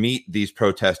 people that meet these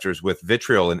protesters with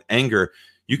vitriol and anger.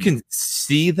 You can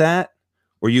see that,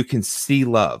 or you can see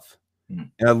love. And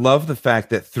I love the fact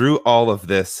that through all of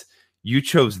this, you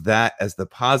chose that as the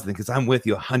positive, because I'm with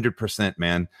you 100%,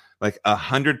 man. Like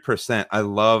 100%. I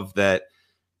love that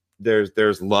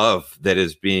there's love that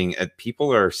is being,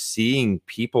 people are seeing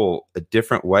people a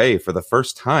different way for the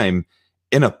first time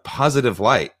in a positive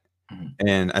light.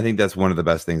 And I think that's one of the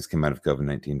best things come out of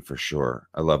COVID-19 for sure.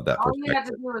 I love that. All you had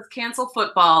to do was cancel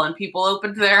football and people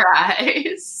opened their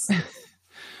eyes.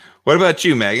 What about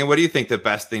you, Megan? What do you think the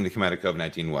best thing to come out of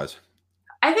COVID-19 was?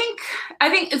 I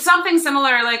think it's something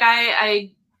similar. Like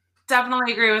I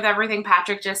definitely agree with everything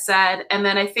Patrick just said. And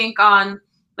then I think on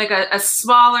like a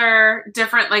smaller,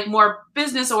 different, like more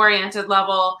business oriented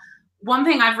level, one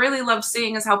thing I've really loved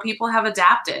seeing is how people have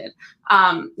adapted.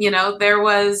 There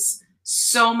was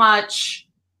so much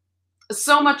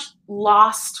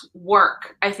lost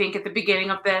work, I think, at the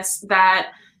beginning of this,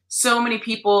 that so many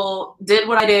people did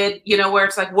what I did, where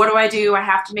it's like, what do I do? I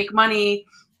have to make money.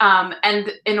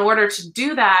 And in order to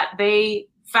do that, they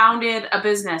founded a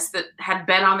business that had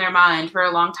been on their mind for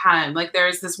a long time. Like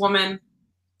there's this woman,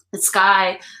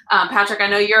 Sky, Patrick, I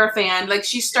know you're a fan. Like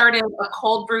she started a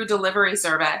cold brew delivery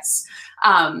service,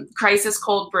 Crisis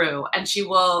Cold Brew. And she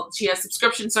has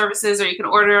subscription services, or you can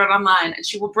order it online, and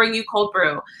she will bring you cold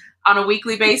brew on a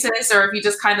weekly basis. Or if you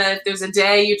just if there's a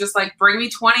day, you just like, bring me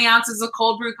 20 ounces of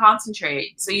cold brew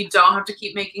concentrate, so you don't have to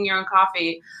keep making your own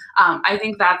coffee. I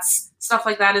think that's stuff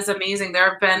like that is amazing. There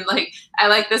have been I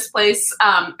like this place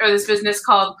or this business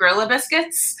called Gorilla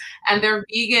Biscuits, and they're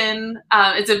vegan.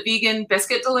 It's a vegan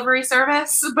biscuit delivery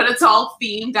service, but it's all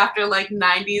themed after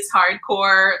 90s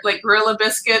hardcore, Gorilla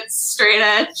Biscuits, straight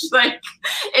edge.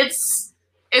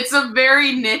 It's a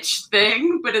very niche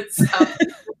thing, but it's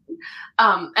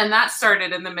and that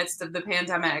started in the midst of the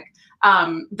pandemic.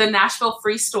 The Nashville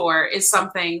Free Store is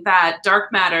something that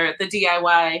Dark Matter, the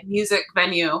DIY music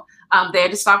venue, they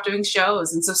had to stop doing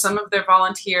shows. And so some of their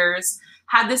volunteers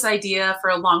had this idea for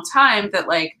a long time that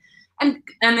and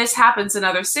this happens in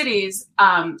other cities,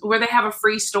 where they have a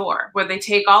free store where they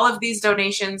take all of these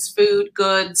donations, food,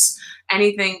 goods,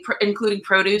 anything, including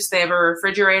produce. They have a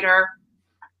refrigerator.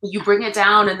 You bring it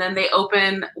down, and then they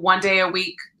open one day a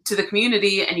week to the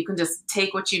community, and you can just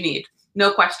take what you need.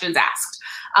 No questions asked.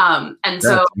 And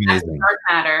so at Dark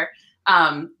Matter,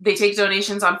 They take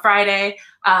donations on Friday,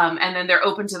 and then they're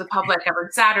open to the public every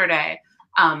Saturday.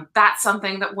 That's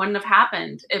something that wouldn't have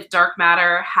happened if Dark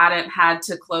Matter hadn't had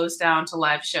to close down to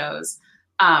live shows.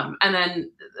 And then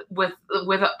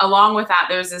along with that,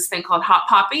 there's this thing called Hot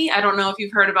Poppy. I don't know if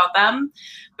you've heard about them,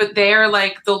 but they're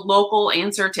like the local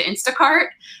answer to Instacart.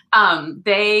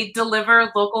 They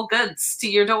deliver local goods to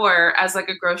your door as like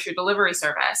a grocery delivery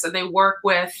service. And they work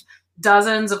with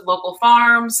dozens of local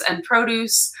farms and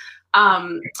produce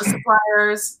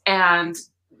suppliers and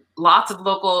lots of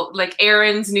local, like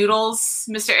Aaron's Noodles.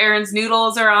 Mr. Aaron's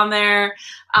Noodles are on there.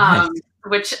 Nice.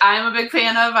 Which I'm a big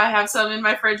fan of. I have some in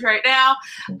my fridge right now.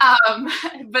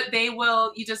 But they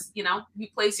will, you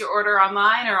place your order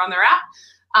online or on their app,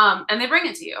 and they bring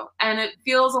it to you. And it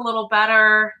feels a little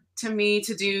better to me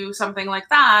to do something like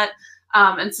that,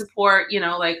 and support,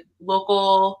 like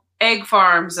local egg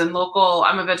farms and local,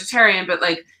 I'm a vegetarian, but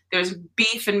like there's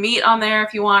beef and meat on there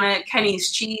if you want it.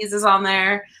 Kenny's Cheese is on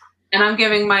there. And I'm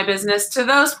giving my business to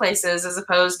those places as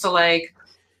opposed to like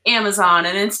Amazon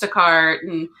and Instacart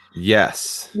and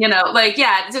yes,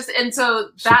 and so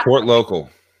that support local.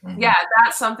 Yeah,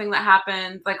 that's something that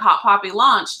happened. Like Hot Poppy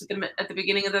launched at the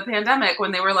beginning of the pandemic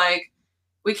when they were like,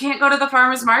 we can't go to the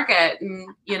farmer's market and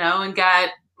get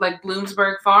like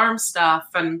Bloomsburg Farm stuff.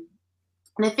 And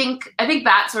I think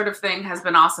that sort of thing has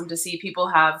been awesome to see people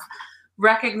have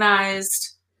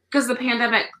recognized, because the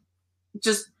pandemic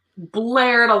just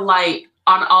blared a light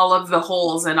on all of the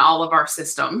holes in all of our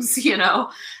systems, and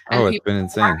it's been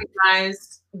insane.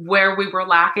 Recognized where we were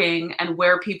lacking and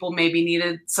where people maybe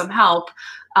needed some help.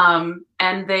 And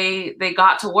they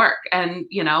got to work, and,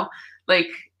 like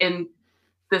in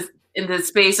the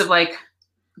space of like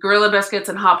Gorilla Biscuits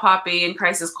and Hot Poppy and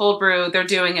Crisis Cold Brew, they're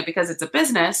doing it because it's a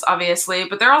business, obviously,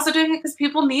 but they're also doing it because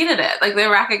people needed it. Like they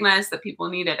recognized that people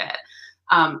needed it.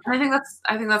 And I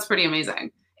think that's pretty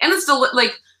amazing. And it's still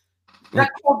like, that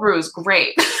cold brew is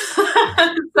great.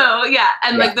 So yeah,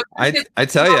 and like I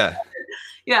tell you,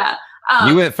 yeah,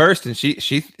 you went first, and she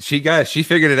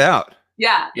figured it out.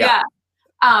 Yeah.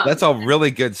 That's all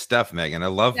really good stuff, Megan. I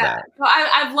love that. So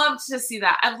I've loved to see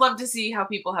that. I've loved to see how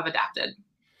people have adapted.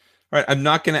 All right, I'm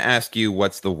not going to ask you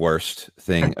what's the worst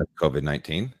thing of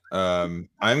COVID-19. I'm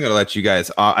going to let you guys.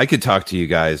 I could talk to you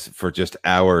guys for just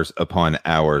hours upon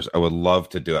hours. I would love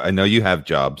to do it. I know you have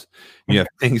jobs. You have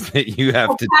things that you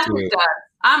have to do.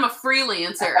 I'm a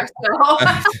freelancer, so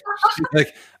she's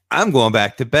like, I'm going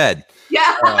back to bed.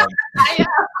 Yeah, I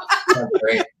am.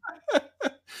 Great.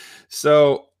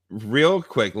 So, real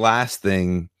quick, last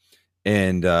thing,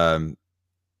 and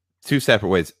two separate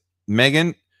ways.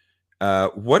 Megan,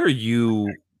 what are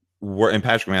you? And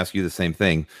Patrick, I'm going to ask you the same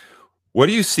thing. What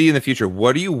do you see in the future?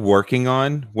 What are you working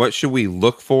on? What should we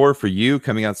look for you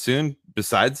coming out soon?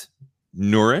 Besides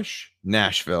Nourish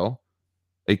Nashville,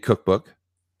 a cookbook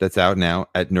that's out now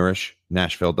at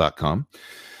nourishnashville.com.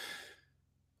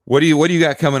 What do you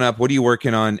got coming up? What are you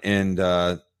working on? And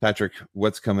Patrick,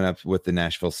 what's coming up with the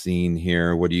Nashville scene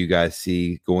here? What do you guys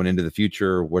see going into the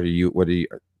future? What do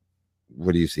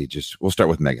you see? We'll start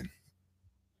with Megan.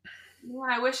 Yeah,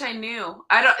 I wish I knew.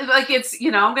 I don't like it's,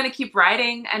 I'm going to keep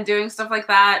writing and doing stuff like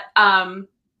that. I'm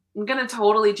going to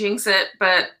totally jinx it,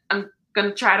 but I'm going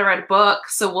to try to write a book.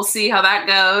 So we'll see how that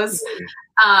goes.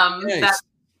 Nice.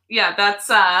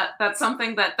 That's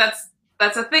something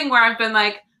that's a thing where I've been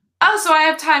like, oh, so I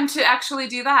have time to actually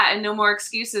do that and no more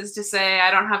excuses to say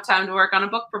I don't have time to work on a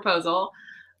book proposal.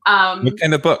 What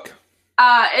kind of book?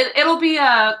 It'll be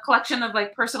a collection of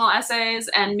like personal essays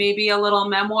and maybe a little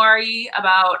memoir-y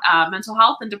about mental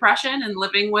health and depression and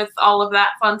living with all of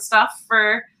that fun stuff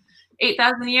for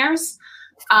 8,000 years.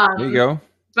 There you go.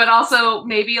 But also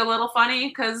maybe a little funny,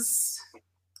 because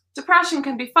depression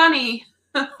can be funny.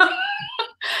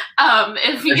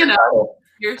 If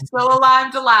you're still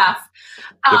alive to laugh.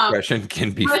 Depression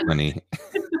can be funny.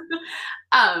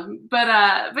 But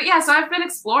yeah, so I've been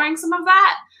exploring some of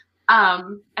that.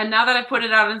 And now that I put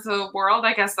it out into the world,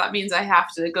 I guess that means I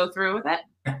have to go through with it.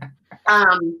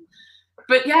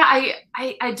 But yeah,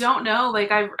 I don't know.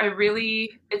 Like I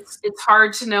really, it's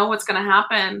hard to know what's going to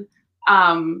happen.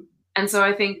 And so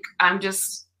I think I'm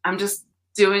just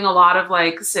doing a lot of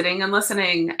like sitting and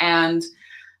listening and,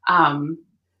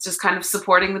 just kind of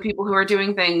supporting the people who are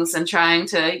doing things and trying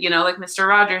to, like Mr.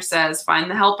 Rogers says, find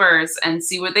the helpers and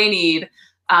see what they need.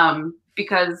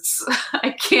 Because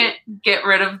I can't get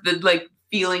rid of the like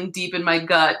feeling deep in my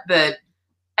gut that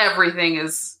everything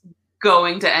is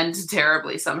going to end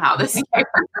terribly somehow this year.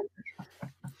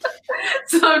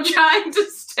 So I'm trying to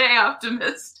stay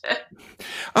optimistic.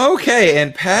 Okay,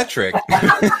 and Patrick.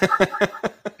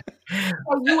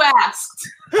 You asked.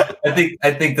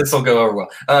 I think this will go over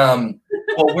well.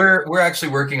 Well, we're actually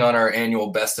working on our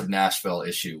annual Best of Nashville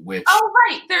issue, which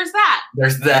right, there's that.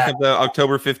 There's that.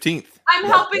 October 15th. I'm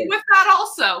helping with that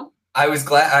also. I was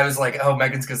glad. I was like, oh,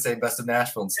 Megan's gonna say Best of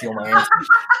Nashville and steal my answer.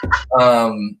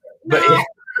 But no,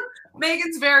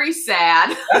 Megan's very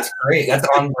sad. That's great. That's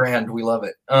on brand. We love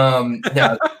it.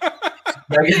 Yeah,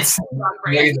 Megan's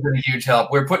been a huge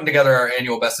help. We're putting together our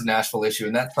annual Best of Nashville issue,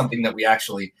 and that's something that we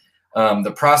actually,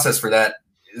 the process for that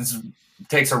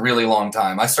takes a really long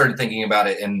time. I started thinking about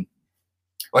it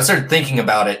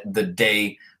the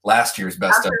day last year's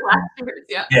Best of.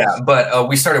 Yeah, but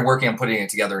we started working on putting it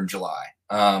together in July.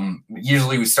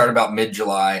 Usually we start about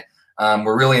mid-July.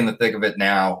 We're really in the thick of it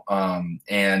now.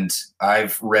 And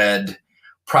I've read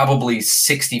probably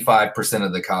 65%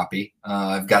 of the copy.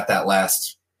 I've got that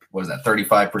last,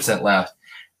 35% left.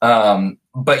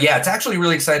 But yeah, it's actually a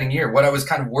really exciting year. What I was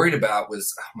kind of worried about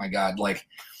was, oh my God, like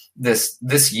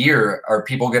this year, are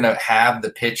people going to have the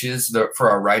pitches for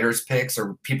our writers' picks?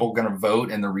 Are people going to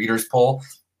vote in the readers' poll?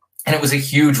 And it was a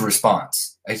huge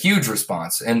response.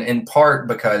 And in part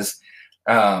because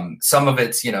some of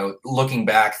it's, looking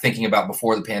back, thinking about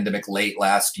before the pandemic, late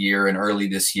last year and early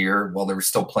this year, well, there was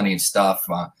still plenty of stuff.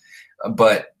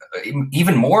 But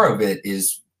even more of it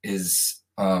is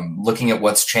looking at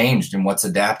what's changed and what's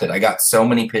adapted. I got so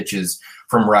many pitches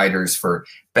from writers for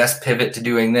best pivot to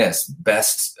doing this,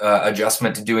 best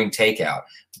adjustment to doing takeout,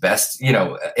 best,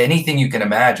 anything you can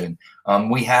imagine.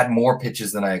 We had more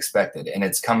pitches than I expected, and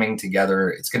it's coming together.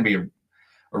 It's going to be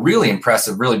a really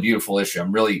impressive, really beautiful issue.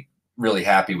 I'm really, really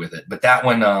happy with it. But that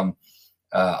one,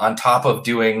 on top of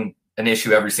doing an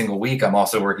issue every single week, I'm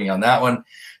also working on that one.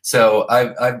 So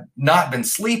I've not been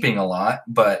sleeping a lot,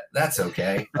 but that's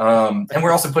okay. And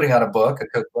we're also putting out a book, a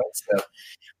cookbook. So,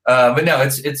 but no,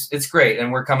 it's great.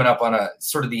 And we're coming up on a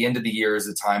sort of the end of the year is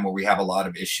a time where we have a lot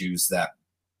of issues that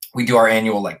we do our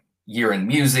annual year in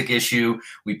music issue.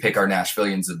 We pick our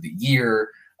Nashvillians of the year.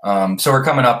 So we're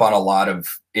coming up on a lot of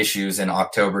issues in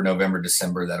October, November,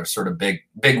 December that are sort of big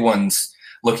ones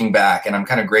looking back. And I'm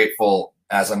kind of grateful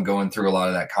as I'm going through a lot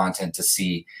of that content to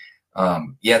see,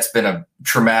 it's been a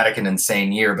traumatic and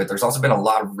insane year, but there's also been a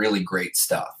lot of really great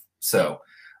stuff. So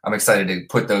I'm excited to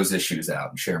put those issues out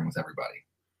and share them with everybody.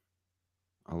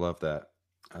 I love that.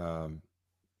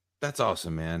 That's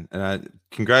awesome, man. And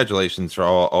congratulations for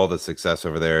all the success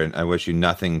over there. And I wish you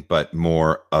nothing but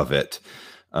more of it.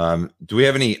 Do we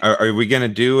have any, are we going to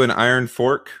do an Iron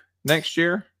Fork next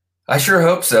year? I sure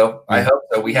hope so. I hope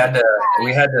so. We had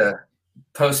to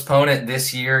postpone it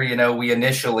this year. We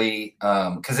initially,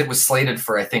 cause it was slated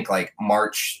for, I think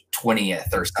March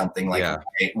 20th or something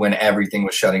when everything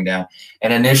was shutting down.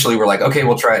 And initially we're like, okay,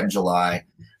 we'll try it in July.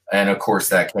 And of course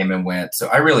that came and went. So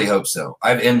I really hope so.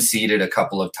 I've emceed it a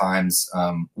couple of times,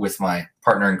 with my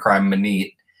partner in crime,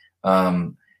 Manit.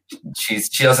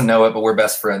 She doesn't know it, but we're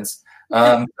best friends.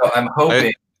 So I'm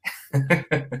hoping.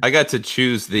 I got to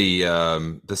choose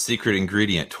the secret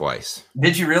ingredient twice.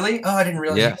 Did you really? Oh, I didn't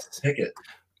realize you could pick it.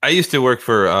 I used to work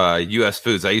for U.S.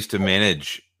 Foods. I used to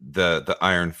manage the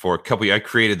Iron Fork. I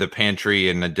created the pantry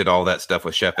and I did all that stuff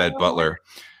with Chef Ed Butler.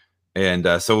 And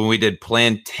so when we did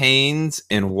plantains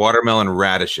and watermelon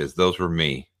radishes, those were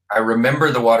me. I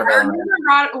remember the watermelon.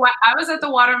 I was at the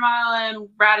watermelon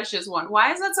radishes one.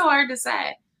 Why is that so hard to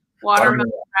say? Watermelon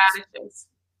radishes.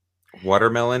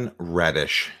 Watermelon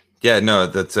radish. Yeah, no,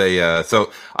 that's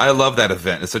so I love that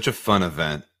event. It's such a fun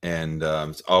event. And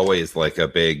it's always a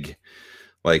big,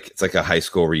 it's like a high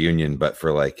school reunion, but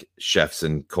for chefs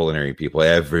and culinary people.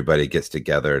 Everybody gets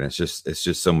together and it's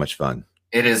just so much fun.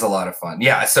 It is a lot of fun.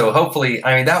 Yeah. So hopefully,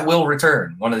 that will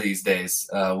return one of these days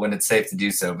when it's safe to do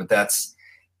so. But that's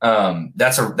one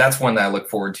that I look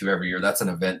forward to every year. That's an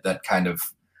event that kind of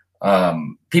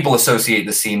people associate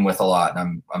the scene with a lot.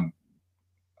 And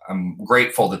I'm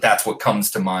grateful that that's what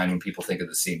comes to mind when people think of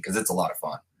the scene, because it's a lot of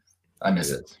fun. I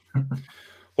miss it.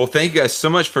 Well, thank you guys so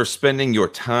much for spending your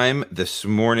time this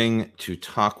morning to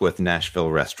talk with Nashville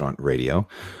Restaurant Radio.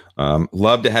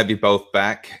 Love to have you both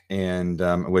back, and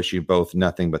I wish you both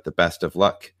nothing but the best of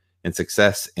luck and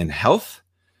success in health.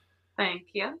 Thank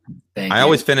you. I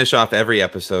always finish off every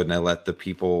episode and I let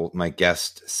my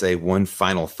guest say one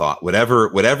final thought,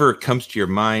 whatever comes to your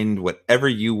mind, whatever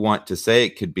you want to say.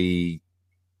 It could be,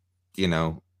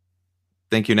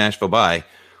 thank you, Nashville, bye.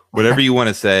 Whatever you want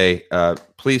to say,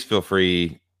 please feel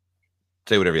free.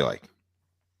 Say whatever you like.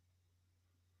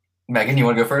 Megan, you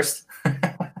want to go first?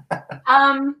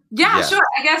 Yeah, sure.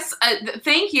 I guess,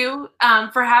 thank you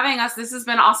for having us. This has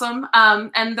been awesome.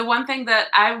 And the one thing that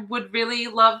I would really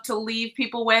love to leave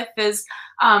people with is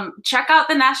check out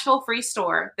the Nashville Free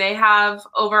Store. They have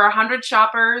over 100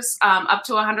 shoppers, up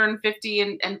to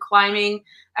 150 and climbing.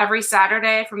 every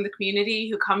Saturday from the community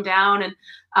who come down,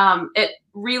 and it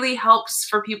really helps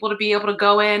for people to be able to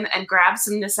go in and grab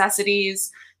some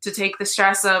necessities, to take the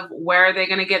stress of where are they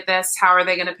going to get this, how are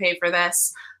they going to pay for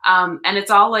this, and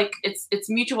it's all like it's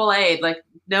mutual aid, like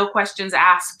no questions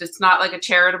asked. It's not like a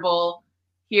charitable,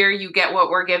 here you get what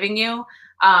we're giving you.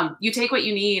 You take what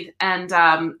you need, and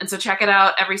so check it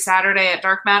out every Saturday at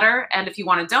Dark Matter, and if you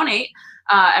want to donate,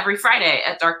 every Friday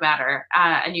at Dark Matter,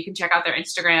 and you can check out their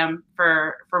Instagram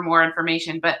for more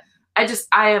information. But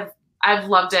I've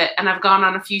loved it, and I've gone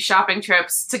on a few shopping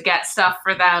trips to get stuff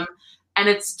for them, and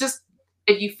it's just,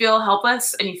 if you feel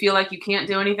helpless and you feel like you can't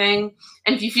do anything,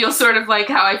 and if you feel sort of like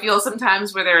how I feel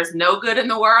sometimes where there is no good in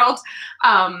the world,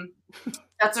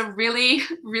 that's a really,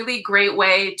 really great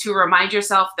way to remind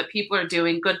yourself that people are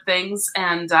doing good things,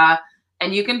 and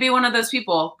you can be one of those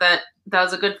people that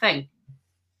does a good thing.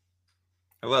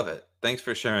 I love it. Thanks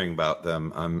for sharing about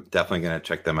them. I'm definitely going to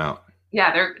check them out.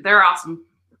 Yeah, they're awesome.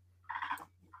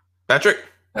 Patrick?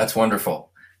 That's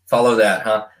wonderful. Follow that,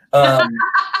 huh?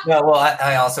 Yeah, well,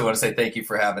 I also want to say thank you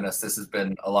for having us. This has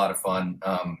been a lot of fun.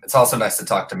 It's also nice to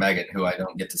talk to Megan, who I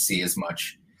don't get to see as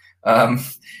much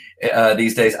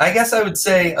these days. I guess I would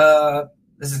say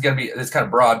this is going to be, it's kind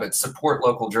of broad, but support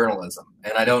local journalism.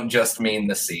 And I don't just mean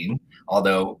the scene,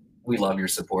 although we love your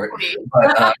support.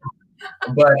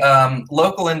 But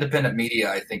local independent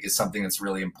media, I think, is something that's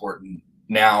really important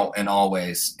now and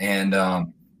always. And a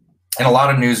lot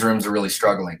of newsrooms are really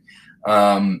struggling.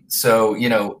 So, you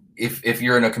know, if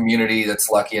you're in a community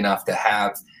that's lucky enough to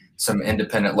have some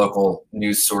independent local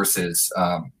news sources,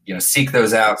 you know, seek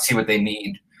those out, see what they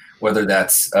need, whether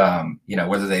that's, you know,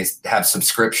 whether they have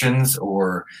subscriptions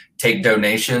or take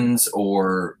donations,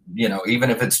 or, you know, even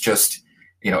if it's just,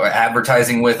 you know,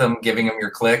 advertising with them, giving them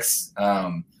your clicks.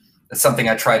 That's something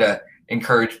I try to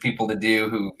encourage people to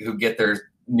do who get their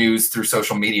news through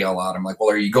social media a lot. I'm like, well,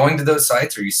 are you going to those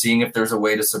sites? Are you seeing if there's a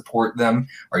way to support them?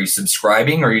 Are you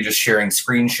subscribing? Or are you just sharing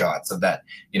screenshots of that,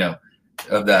 you know,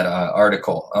 of that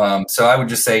article? So I would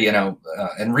just say, you know,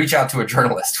 and reach out to a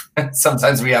journalist.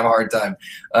 Sometimes we have a hard time.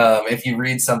 If you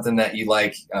read something that you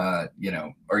like, you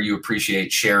know, or you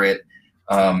appreciate, share it,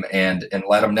 and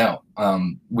let them know.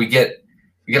 We get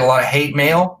a lot of hate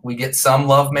mail. We get some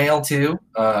love mail too.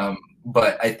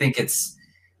 But I think it's,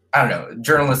 I don't know,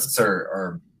 journalists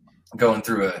are going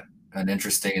through an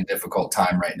interesting and difficult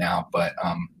time right now, but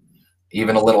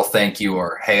even a little thank you,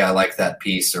 or, hey, I like that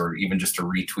piece, or even just a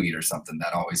retweet or something,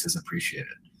 that always is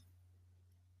appreciated.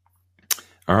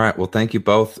 All right. Well, thank you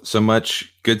both so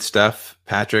much. Good stuff.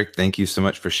 Patrick, thank you so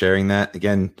much for sharing that.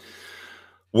 Again,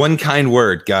 one kind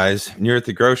word, guys. When you're at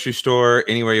the grocery store,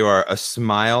 anywhere you are, a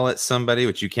smile at somebody,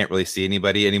 which you can't really see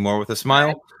anybody anymore with a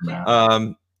smile.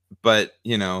 No. But,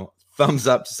 you know, thumbs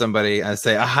up to somebody, I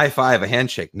say a high five, a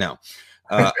handshake. No,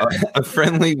 a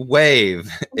friendly wave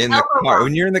in the car.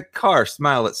 When you're in the car,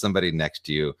 smile at somebody next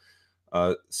to you.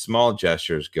 Small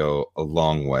gestures go a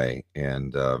long way.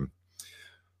 And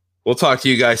we'll talk to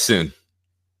you guys soon.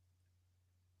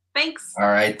 Thanks. All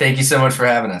right. Thank you so much for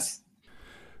having us.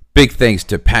 Big thanks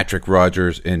to Patrick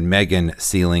Rogers and Megan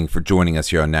Sealing for joining us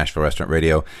here on Nashville Restaurant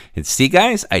Radio. And see,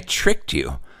 guys, I tricked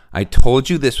you. I told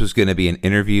you this was going to be an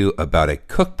interview about a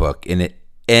cookbook, and it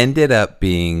ended up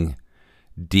being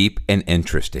deep and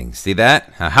interesting. See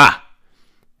that? Ha-ha!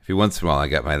 Every once in a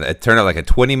while, it turned out like a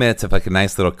 20 minutes of like a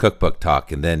nice little cookbook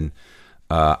talk. And then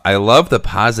I love the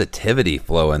positivity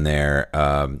flow in there.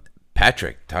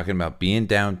 Patrick talking about being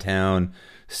downtown,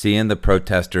 seeing the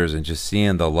protesters, and just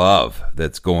seeing the love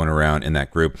that's going around in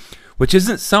that group, which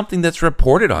isn't something that's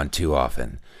reported on too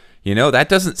often. You know, that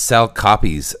doesn't sell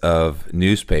copies of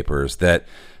newspapers, that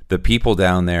the people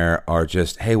down there are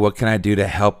just, hey, what can I do to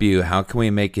help you? How can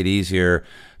we make it easier?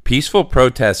 Peaceful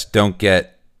protests don't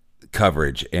get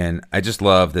coverage. And I just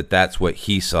love that that's what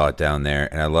he saw down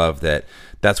there. And I love that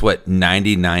that's what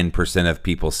 99% of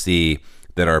people see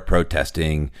that are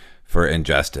protesting for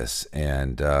injustice.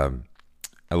 And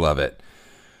I love it.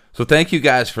 So thank you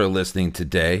guys for listening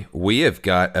today. We have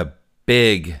got a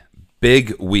big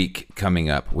week coming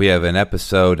up. We have an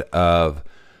episode of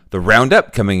The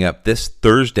Roundup coming up this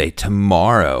Thursday,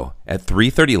 tomorrow at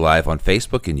 3:30 live on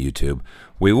Facebook and YouTube.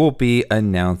 We will be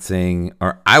announcing,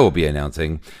 or I will be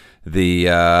announcing, the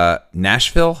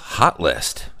Nashville Hot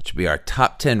List, which will be our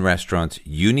top 10 restaurants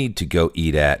you need to go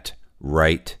eat at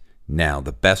right now.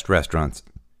 The best restaurants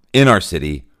in our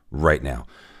city right now.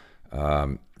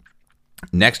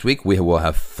 Next week, we will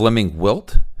have Fleming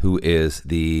Wilt, who is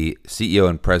the CEO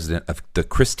and president of the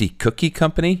Christie Cookie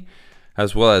Company,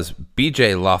 as well as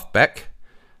BJ Lofbeck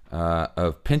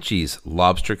of Pinchy's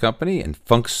Lobster Company and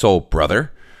Funk Soul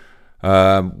Brother.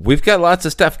 We've got lots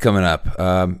of stuff coming up.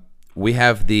 we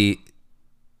have the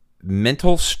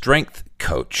mental strength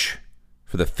coach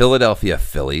for the Philadelphia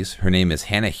Phillies. Her name is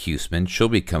Hannah Huesman. She'll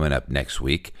be coming up next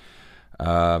week.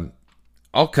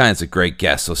 All kinds of great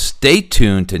guests. So stay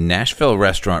tuned to Nashville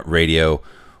Restaurant Radio.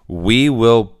 We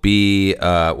will be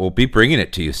bringing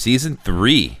it to you. Season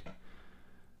 3.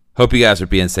 Hope you guys are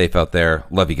being safe out there.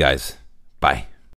 Love you guys. Bye.